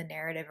reshaping the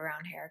narrative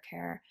around hair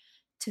care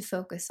to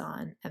focus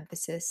on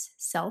emphasis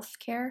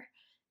self-care.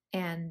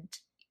 And,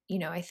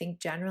 I think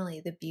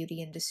generally the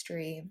beauty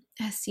industry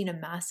has seen a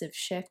massive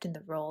shift in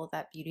the role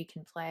that beauty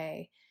can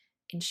play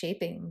in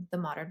shaping the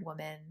modern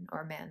woman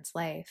or man's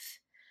life.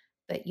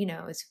 But,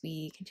 as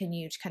we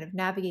continue to kind of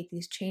navigate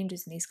these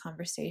changes and these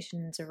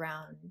conversations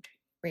around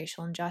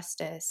racial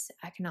injustice,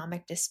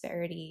 economic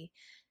disparity,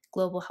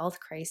 global health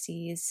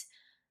crises,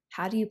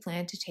 how do you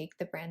plan to take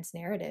the brand's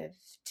narrative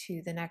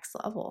to the next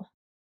level?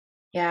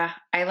 Yeah,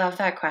 I love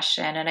that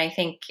question. And I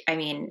think, I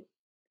mean,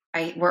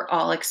 we're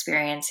all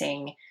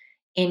experiencing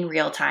in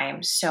real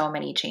time so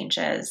many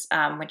changes,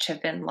 which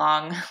have been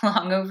long,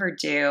 long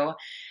overdue.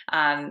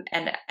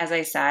 And as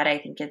I said, I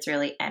think it's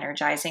really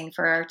energizing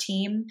for our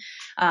team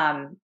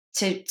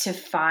to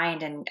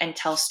find and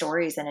tell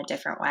stories in a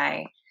different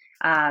way.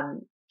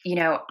 Um, you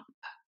know,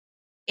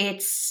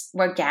 it's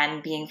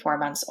again being 4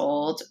 months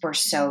old. We're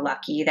so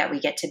lucky that we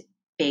get to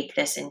bake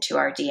this into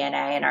our DNA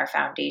and our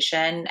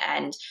foundation,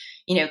 and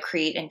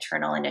create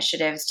internal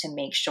initiatives to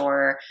make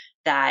sure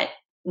that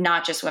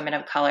not just women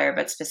of color,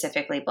 but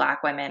specifically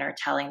Black women are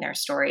telling their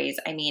stories.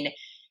 I mean,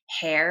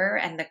 hair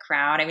and the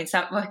crown. I mean,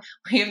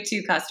 we have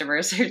two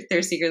customers.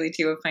 They're secretly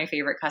two of my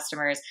favorite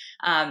customers.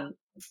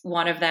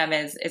 One of them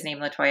is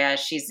named Latoya.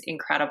 She's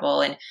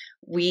incredible, and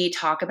we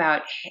talk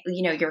about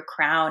your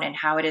crown and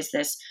how it is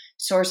this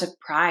source of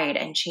pride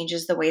and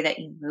changes the way that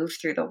you move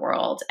through the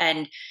world.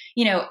 And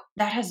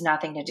that has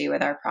nothing to do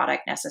with our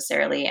product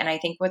necessarily. And I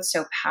think what's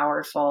so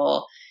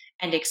powerful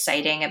and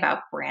exciting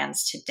about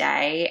brands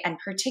today, and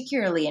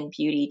particularly in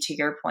beauty, to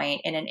your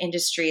point, in an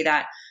industry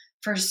that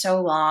for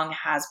so long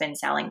has been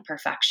selling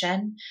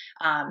perfection,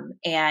 and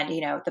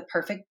the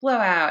perfect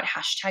blowout,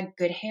 hashtag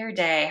good hair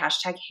day,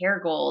 hashtag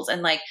hair goals.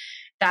 And like,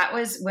 that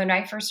was when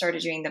I first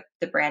started doing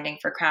the branding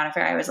for Crown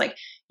Affair. I was like,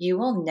 you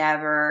will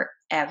never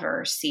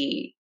ever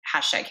see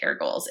hashtag hair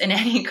goals in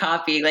any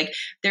copy. Like,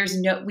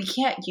 we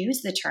can't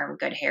use the term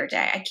good hair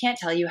day. I can't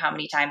tell you how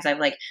many times I've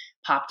like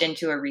popped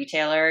into a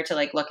retailer to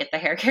like look at the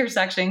hair care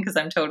section, because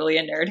I'm totally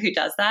a nerd who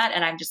does that.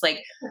 And I'm just like,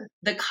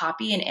 the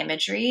copy and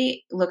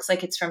imagery looks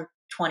like it's from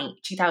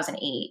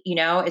 2008.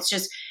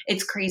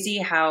 It's crazy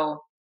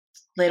how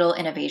little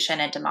innovation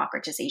and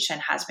democratization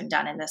has been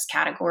done in this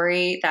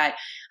category, that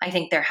I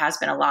think there has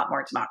been a lot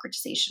more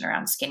democratization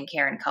around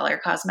skincare and color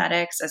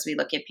cosmetics as we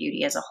look at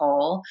beauty as a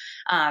whole.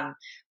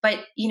 But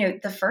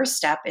the first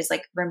step is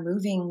like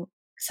removing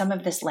some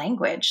of this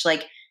language.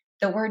 Like,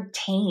 the word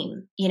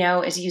tame,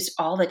 is used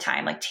all the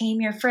time. Like,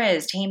 tame your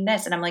frizz, tame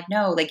this. And I'm like,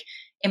 no, like,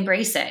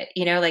 embrace it,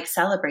 like,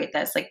 celebrate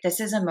this. Like, this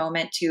is a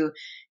moment to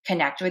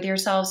connect with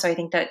yourself. So I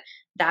think that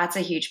that's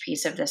a huge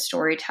piece of this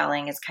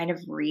storytelling, is kind of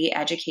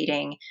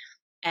re-educating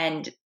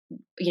and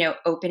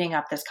opening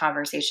up this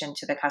conversation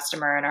to the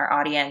customer and our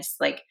audience,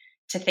 like,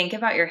 to think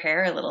about your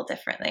hair a little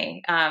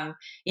differently. And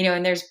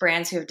there's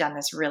brands who have done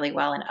this really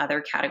well in other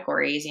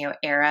categories,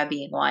 Era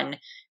being one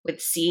with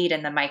seed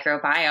and the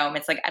microbiome.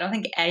 It's like, I don't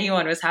think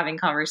anyone was having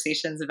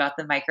conversations about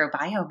the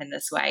microbiome in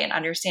this way and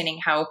understanding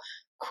how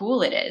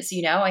cool it is.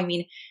 I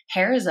mean,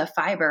 hair as a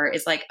fiber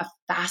is like a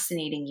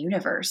fascinating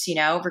universe,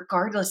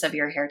 regardless of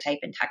your hair type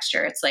and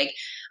texture. It's like,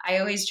 I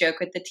always joke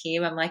with the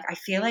team, I'm like, I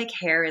feel like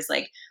hair is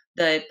like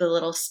the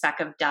little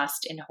speck of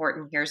dust in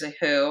Horton Hears a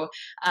Who.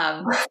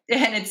 And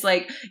it's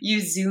like,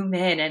 you zoom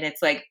in and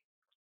it's like,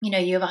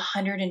 you have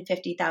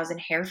 150,000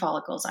 hair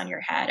follicles on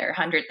your head, or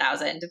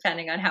 100,000,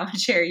 depending on how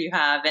much hair you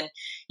have. And,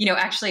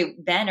 actually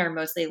men are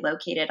mostly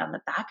located on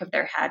the back of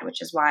their head,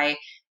 which is why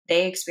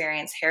they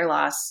experience hair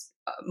loss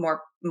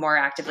more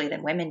actively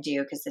than women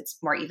do, because it's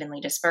more evenly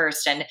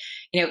dispersed. And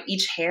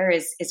each hair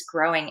is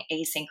growing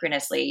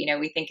asynchronously.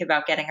 We think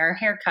about getting our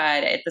hair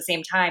cut at the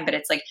same time, but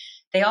it's like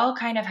they all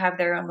kind of have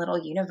their own little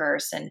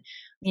universe. And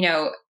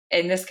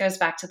and this goes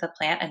back to the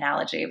plant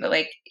analogy, but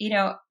like,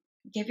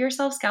 give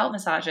yourself scalp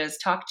massages,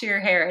 talk to your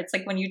hair. It's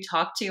like when you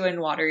talk to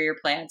and water your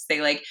plants, they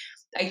like,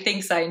 I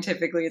think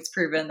scientifically it's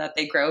proven that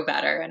they grow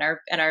better and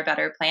are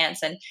better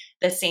plants. And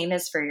the same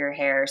is for your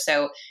hair.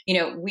 So,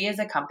 we as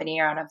a company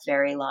are on a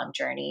very long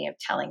journey of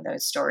telling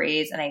those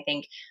stories. And I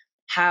think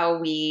how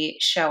we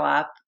show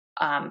up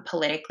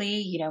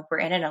politically, we're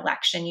in an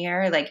election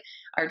year. Like,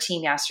 our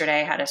team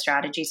yesterday had a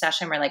strategy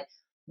session where like,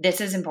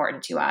 this is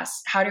important to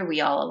us. How do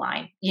we all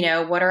align?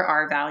 What are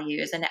our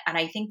values? And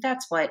I think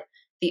that's what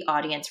the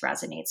audience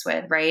resonates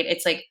with, right?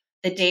 It's like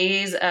the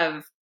days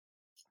of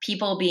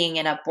people being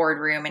in a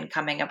boardroom and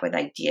coming up with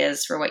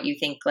ideas for what you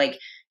think like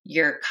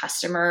your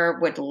customer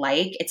would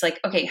like. It's like,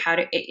 okay,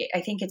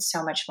 I think it's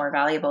so much more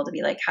valuable to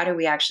be like, how do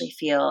we actually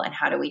feel and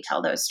how do we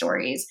tell those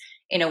stories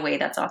in a way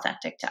that's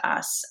authentic to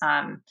us?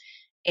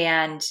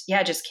 And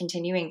yeah, just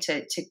continuing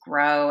to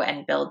grow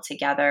and build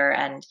together.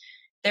 And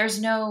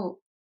there's no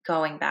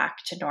going back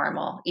to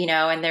normal,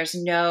 and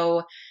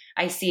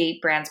I see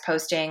brands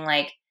posting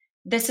like,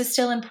 this is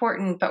still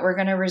important, but we're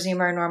going to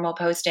resume our normal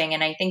posting.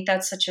 And I think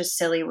that's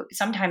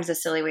sometimes a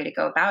silly way to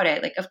go about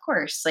it. Like, of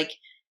course, like,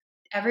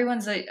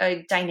 everyone's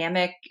a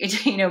dynamic,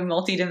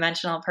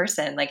 multidimensional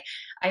person. Like,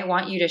 I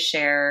want you to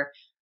share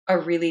a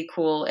really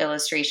cool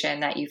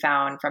illustration that you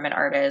found from an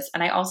artist.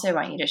 And I also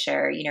want you to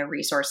share,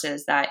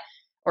 resources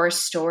or a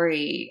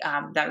story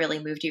that really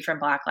moved you from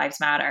Black Lives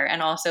Matter.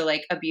 And also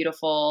like a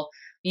beautiful,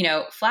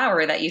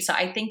 flower that you saw.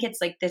 I think it's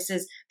like, this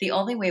is the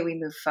only way we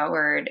move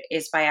forward,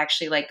 is by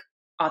actually like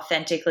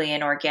authentically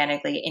and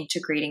organically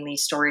integrating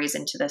these stories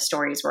into the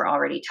stories we're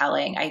already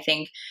telling. I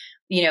think,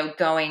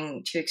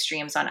 going to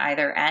extremes on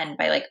either end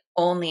by like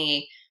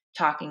only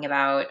talking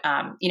about,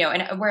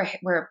 and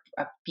we're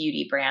a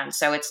beauty brand,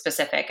 so it's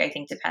specific. I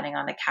think depending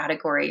on the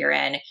category you're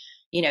in,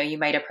 you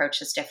might approach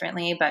this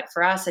differently. But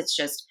for us,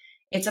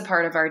 it's a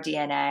part of our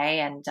DNA.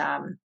 And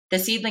the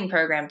Seedling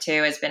program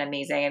too has been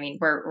amazing. I mean,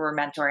 we're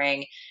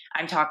mentoring.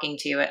 I'm talking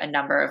to a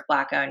number of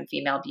Black-owned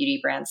female beauty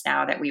brands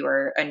now that we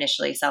were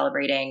initially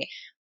celebrating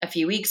a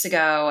few weeks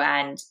ago,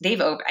 and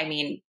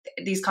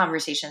these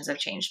conversations have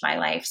changed my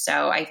life.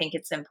 So I think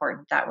it's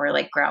important that we're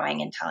like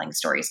growing and telling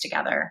stories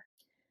together.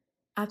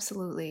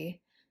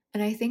 Absolutely.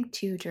 And I think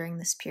too, during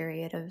this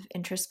period of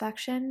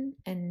introspection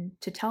and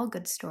to tell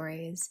good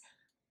stories,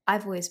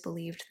 I've always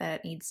believed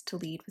that it needs to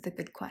lead with a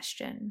good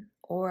question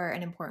or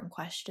an important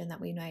question that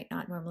we might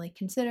not normally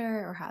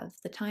consider or have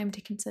the time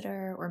to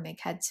consider or make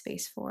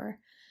headspace for.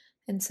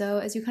 And so,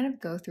 as you kind of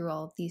go through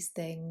all of these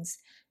things,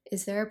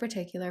 is there a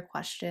particular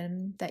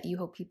question that you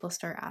hope people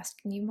start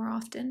asking you more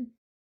often?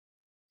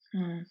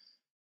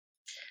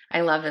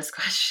 I love this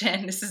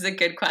question. This is a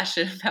good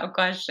question about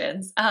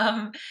questions.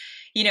 There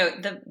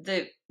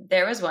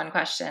was one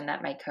question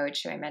that my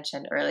coach, who I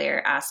mentioned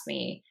earlier, asked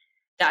me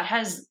that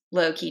has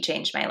low key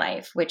changed my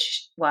life,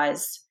 which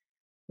was,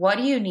 what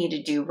do you need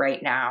to do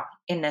right now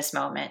in this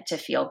moment to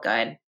feel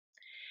good?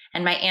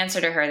 And my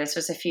answer to her, this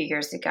was a few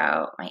years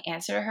ago, my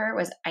answer to her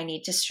was, I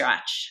need to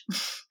stretch,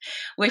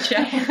 which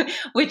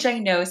I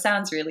know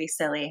sounds really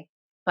silly,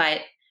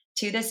 but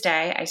to this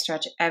day, I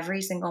stretch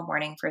every single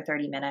morning for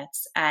 30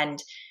 minutes. And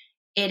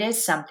it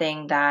is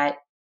something that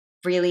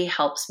really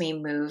helps me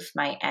move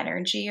my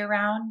energy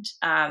around.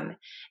 And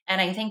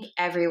I think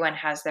everyone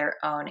has their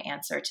own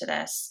answer to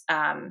this.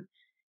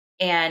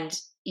 And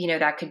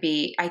that could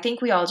be, I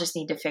think we all just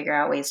need to figure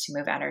out ways to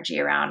move energy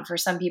around. For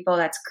some people,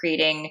 that's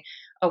creating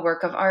a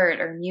work of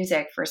art or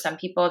music. For some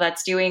people,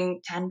 that's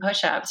doing 10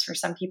 push-ups. For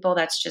some people,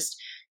 that's just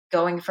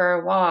going for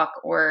a walk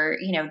or,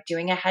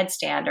 doing a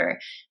headstand or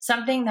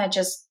something that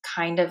just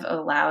kind of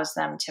allows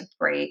them to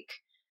break.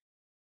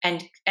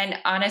 And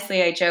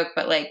honestly, I joke,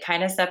 but like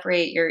kind of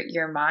separate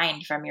your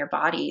mind from your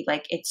body.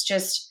 Like it's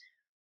just,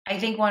 I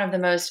think one of the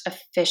most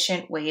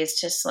efficient ways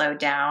to slow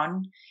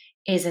down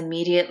is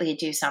immediately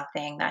do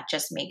something that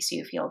just makes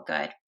you feel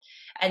good.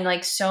 And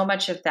like so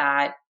much of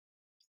that,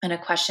 and a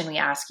question we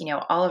ask,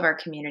 all of our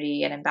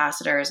community and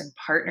ambassadors and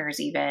partners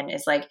even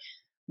is like,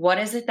 what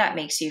is it that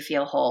makes you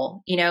feel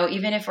whole?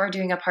 Even if we're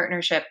doing a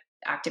partnership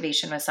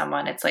activation with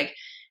someone, it's like,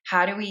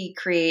 how do we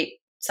create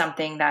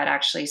something that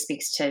actually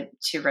speaks to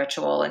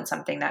ritual and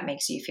something that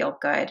makes you feel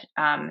good?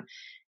 And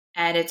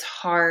it's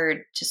hard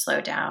to slow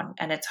down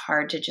and it's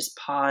hard to just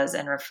pause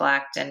and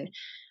reflect. And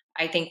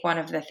I think one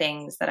of the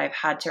things that I've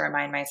had to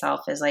remind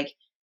myself is like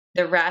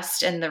the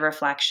rest and the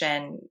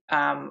reflection,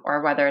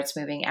 or whether it's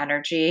moving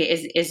energy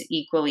is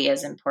equally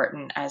as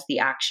important as the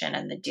action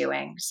and the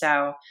doing.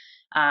 So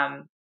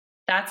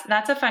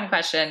that's a fun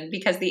question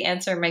because the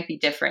answer might be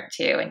different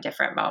too in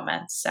different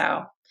moments.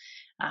 So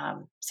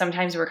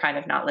sometimes we're kind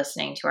of not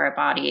listening to our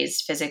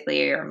bodies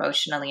physically or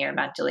emotionally or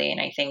mentally.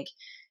 And I think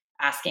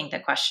asking the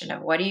question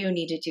of what do you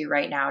need to do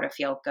right now to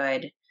feel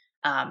good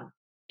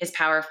is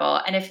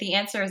powerful. And if the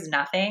answer is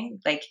nothing,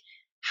 like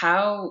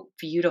how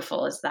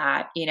beautiful is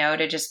that,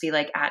 to just be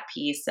like at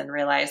peace and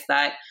realize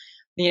that,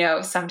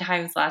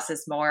 sometimes less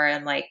is more.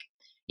 And like,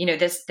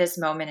 this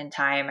moment in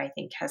time, I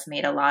think has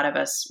made a lot of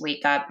us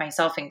wake up,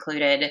 myself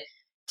included,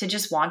 to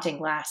just wanting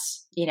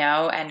less,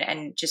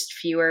 and just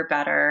fewer,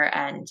 better.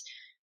 And,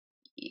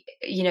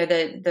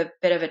 the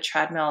bit of a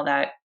treadmill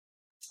that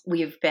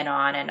we've been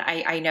on. And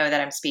I know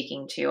that I'm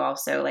speaking to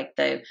also like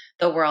the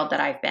world that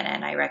I've been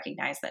in. I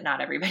recognize that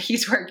not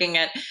everybody's working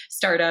at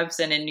startups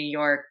and in New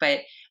York, but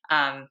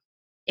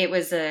it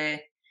was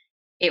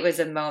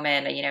a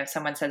moment,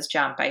 someone says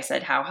jump, I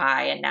said how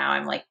high, and now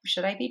I'm like,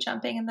 should I be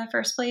jumping in the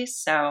first place?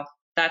 So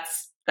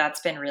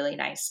that's been really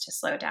nice to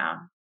slow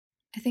down.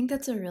 I think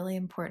that's a really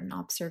important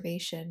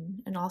observation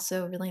and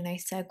also a really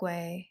nice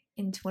segue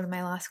into one of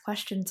my last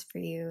questions for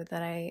you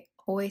that I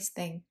always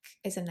think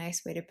is a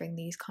nice way to bring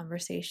these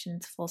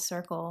conversations full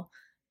circle.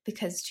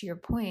 Because to your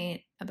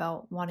point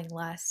about wanting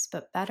less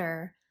but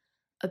better,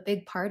 a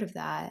big part of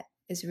that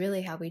is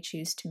really how we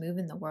choose to move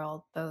in the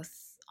world, both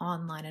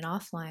online and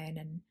offline,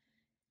 and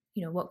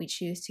what we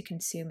choose to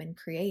consume and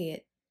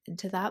create. And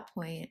to that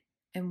point,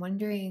 I'm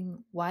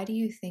wondering, why do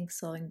you think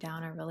slowing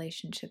down our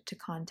relationship to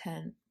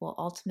content will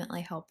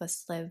ultimately help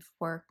us live,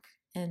 work,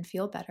 and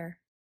feel better?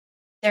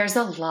 There's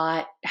a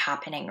lot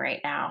happening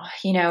right now.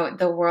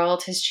 The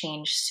world has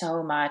changed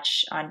so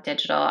much on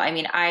digital. I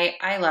mean,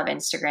 I love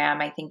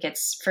Instagram. I think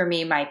it's, for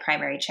me, my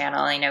primary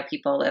channel. I know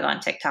people live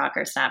on TikTok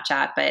or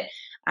Snapchat, but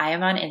I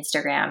am on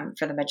Instagram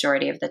for the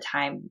majority of the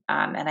time.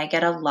 And I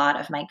get a lot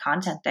of my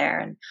content there.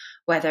 And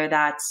whether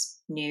that's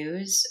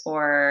news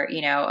or,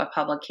 a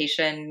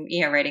publication,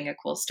 writing a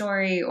cool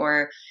story,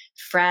 or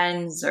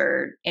friends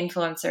or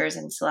influencers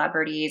and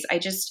celebrities, I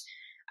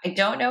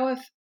don't know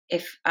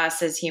if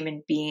us as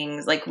human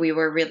beings, like we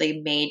were really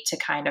made to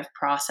kind of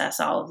process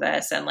all of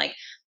this. And like,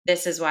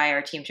 this is why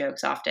our team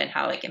jokes often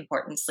how like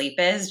important sleep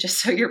is, just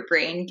so your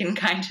brain can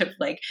kind of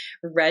like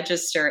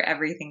register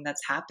everything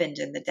that's happened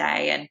in the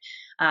day.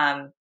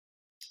 And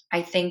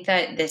I think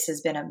that this has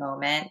been a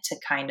moment to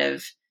kind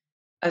of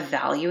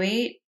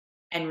evaluate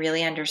and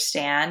really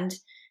understand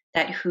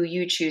that who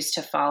you choose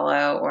to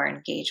follow or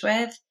engage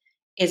with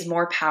is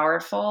more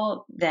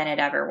powerful than it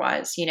ever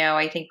was.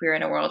 I think we're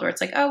in a world where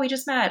it's like, oh, we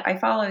just met, I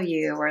follow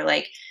you. Or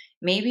like,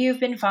 maybe you've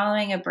been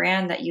following a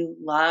brand that you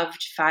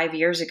loved 5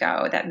 years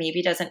ago that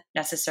maybe doesn't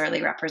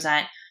necessarily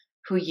represent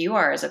who you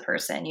are as a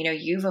person.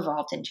 You've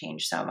evolved and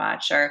changed so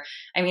much. Or,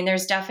 I mean,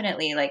 there's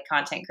definitely like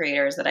content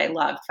creators that I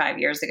loved 5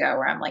 years ago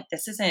where I'm like,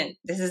 this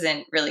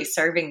isn't really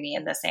serving me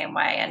in the same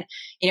way. And,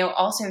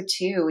 also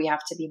too, we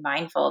have to be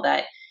mindful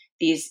that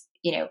these,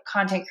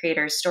 content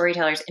creators,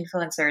 storytellers,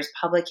 influencers,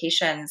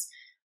 publications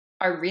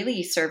are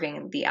really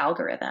serving the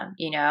algorithm,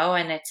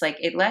 and it's like,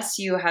 unless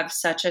you have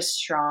such a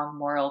strong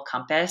moral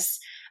compass,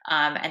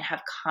 and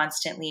have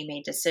constantly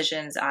made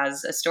decisions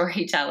as a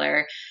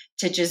storyteller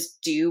to just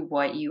do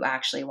what you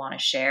actually want to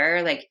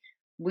share. Like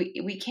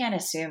we can't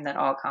assume that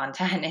all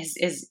content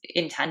is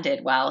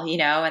intended well,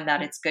 and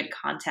that it's good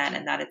content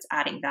and that it's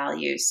adding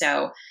value.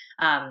 So,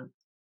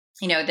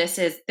 this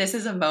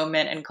is a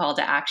moment and call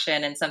to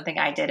action, and something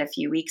I did a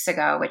few weeks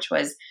ago, which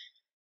was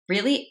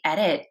really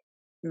edit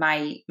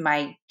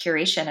my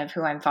curation of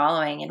who I'm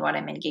following and what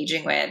I'm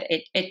engaging with.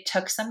 It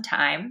took some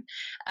time.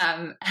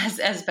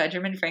 As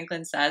Benjamin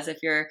Franklin says, if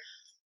you're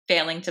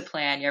failing to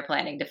plan, you're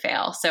planning to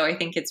fail. So I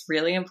think it's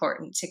really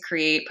important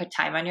to put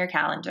time on your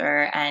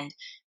calendar, and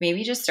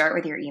maybe just start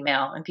with your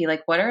email and be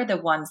like, what are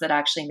the ones that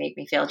actually make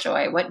me feel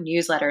joy? What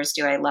newsletters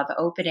do I love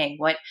opening?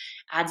 What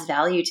adds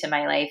value to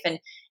my life? And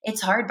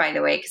it's hard, by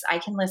the way, because I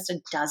can list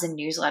a dozen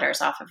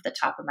newsletters off of the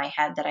top of my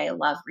head that I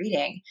love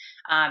reading.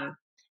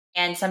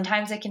 And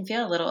sometimes it can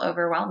feel a little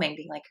overwhelming,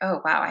 being like, oh,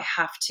 wow, I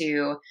have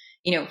to,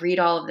 read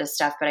all of this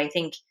stuff. But I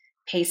think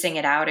pacing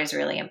it out is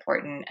really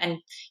important. And,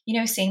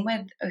 same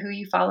with who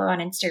you follow on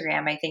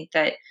Instagram. I think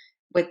that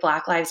with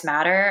Black Lives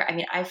Matter, I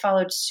mean, I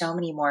followed so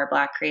many more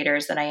Black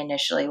creators than I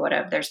initially would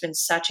have. There's been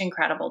such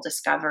incredible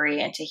discovery,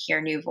 and to hear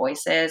new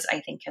voices, I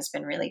think has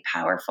been really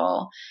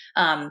powerful.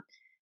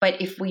 But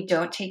if we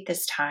don't take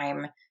this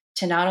time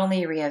to not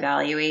only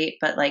reevaluate,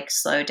 but like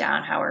slow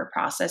down how we're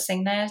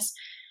processing this,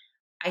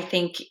 I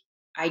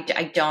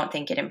don't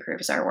think it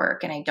improves our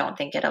work, and I don't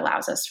think it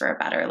allows us for a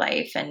better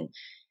life. And,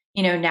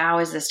 now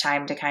is this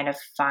time to kind of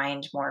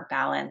find more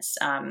balance.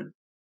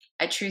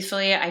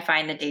 Truthfully, I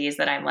find the days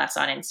that I'm less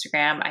on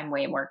Instagram, I'm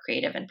way more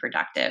creative and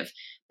productive,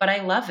 but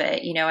I love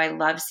it. I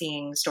love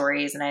seeing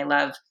stories, and I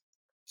love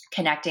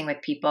connecting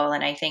with people.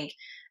 And I think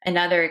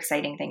another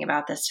exciting thing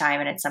about this time,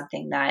 and it's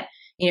something that,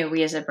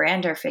 we as a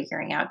brand are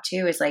figuring out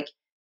too, is like,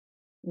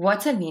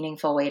 what's a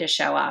meaningful way to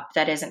show up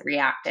that isn't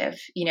reactive?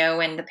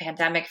 When the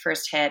pandemic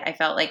first hit, I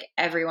felt like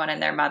everyone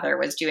and their mother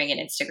was doing an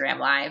Instagram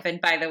live. And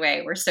by the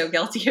way, we're so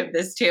guilty of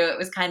this too. It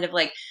was kind of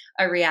like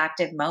a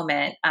reactive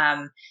moment.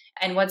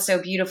 And what's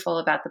so beautiful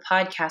about the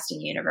podcasting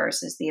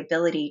universe is the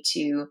ability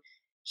to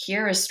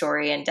hear a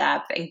story in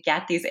depth and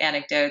get these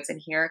anecdotes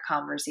and hear a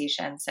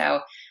conversation. So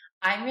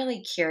I'm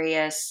really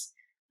curious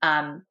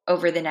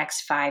over the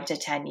next 5 to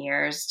 10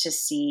 years to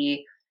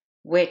see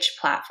which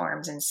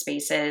platforms and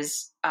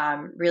spaces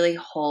really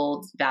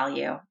hold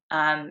value.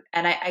 And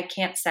I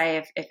can't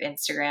say if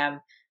Instagram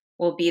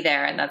will be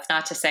there. And that's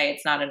not to say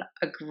it's not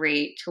a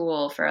great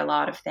tool for a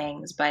lot of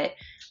things, but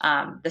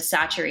the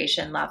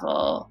saturation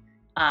level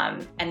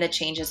and the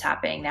changes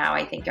happening now,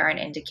 I think, are an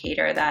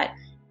indicator that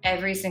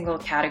every single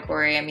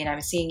category, I mean, I'm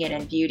seeing it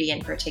in beauty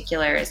in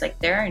particular, is like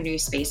there are new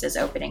spaces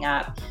opening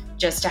up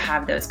just to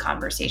have those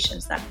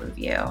conversations that move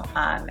you.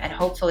 And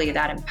hopefully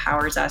that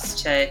empowers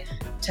us to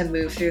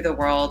move through the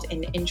world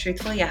in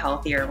truthfully a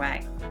healthier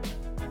way.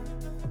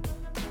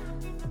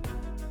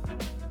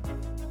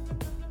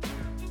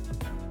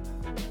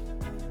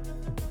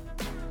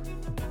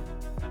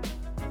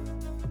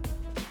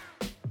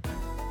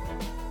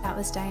 That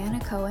was Diana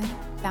Cohen,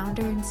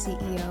 founder and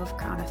CEO of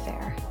Crown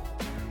Affair.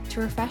 To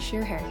refresh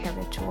your hair care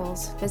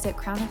rituals, visit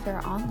Crown Affair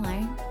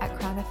online at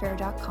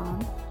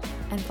crownaffair.com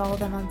and follow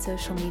them on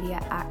social media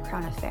at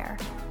Crown Affair.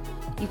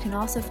 You can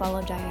also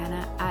follow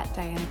Diana at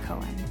Diana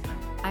Cohen.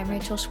 I'm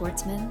Rachel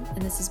Schwartzman,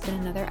 and this has been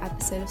another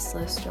episode of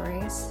Slow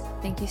Stories.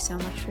 Thank you so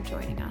much for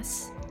joining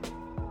us.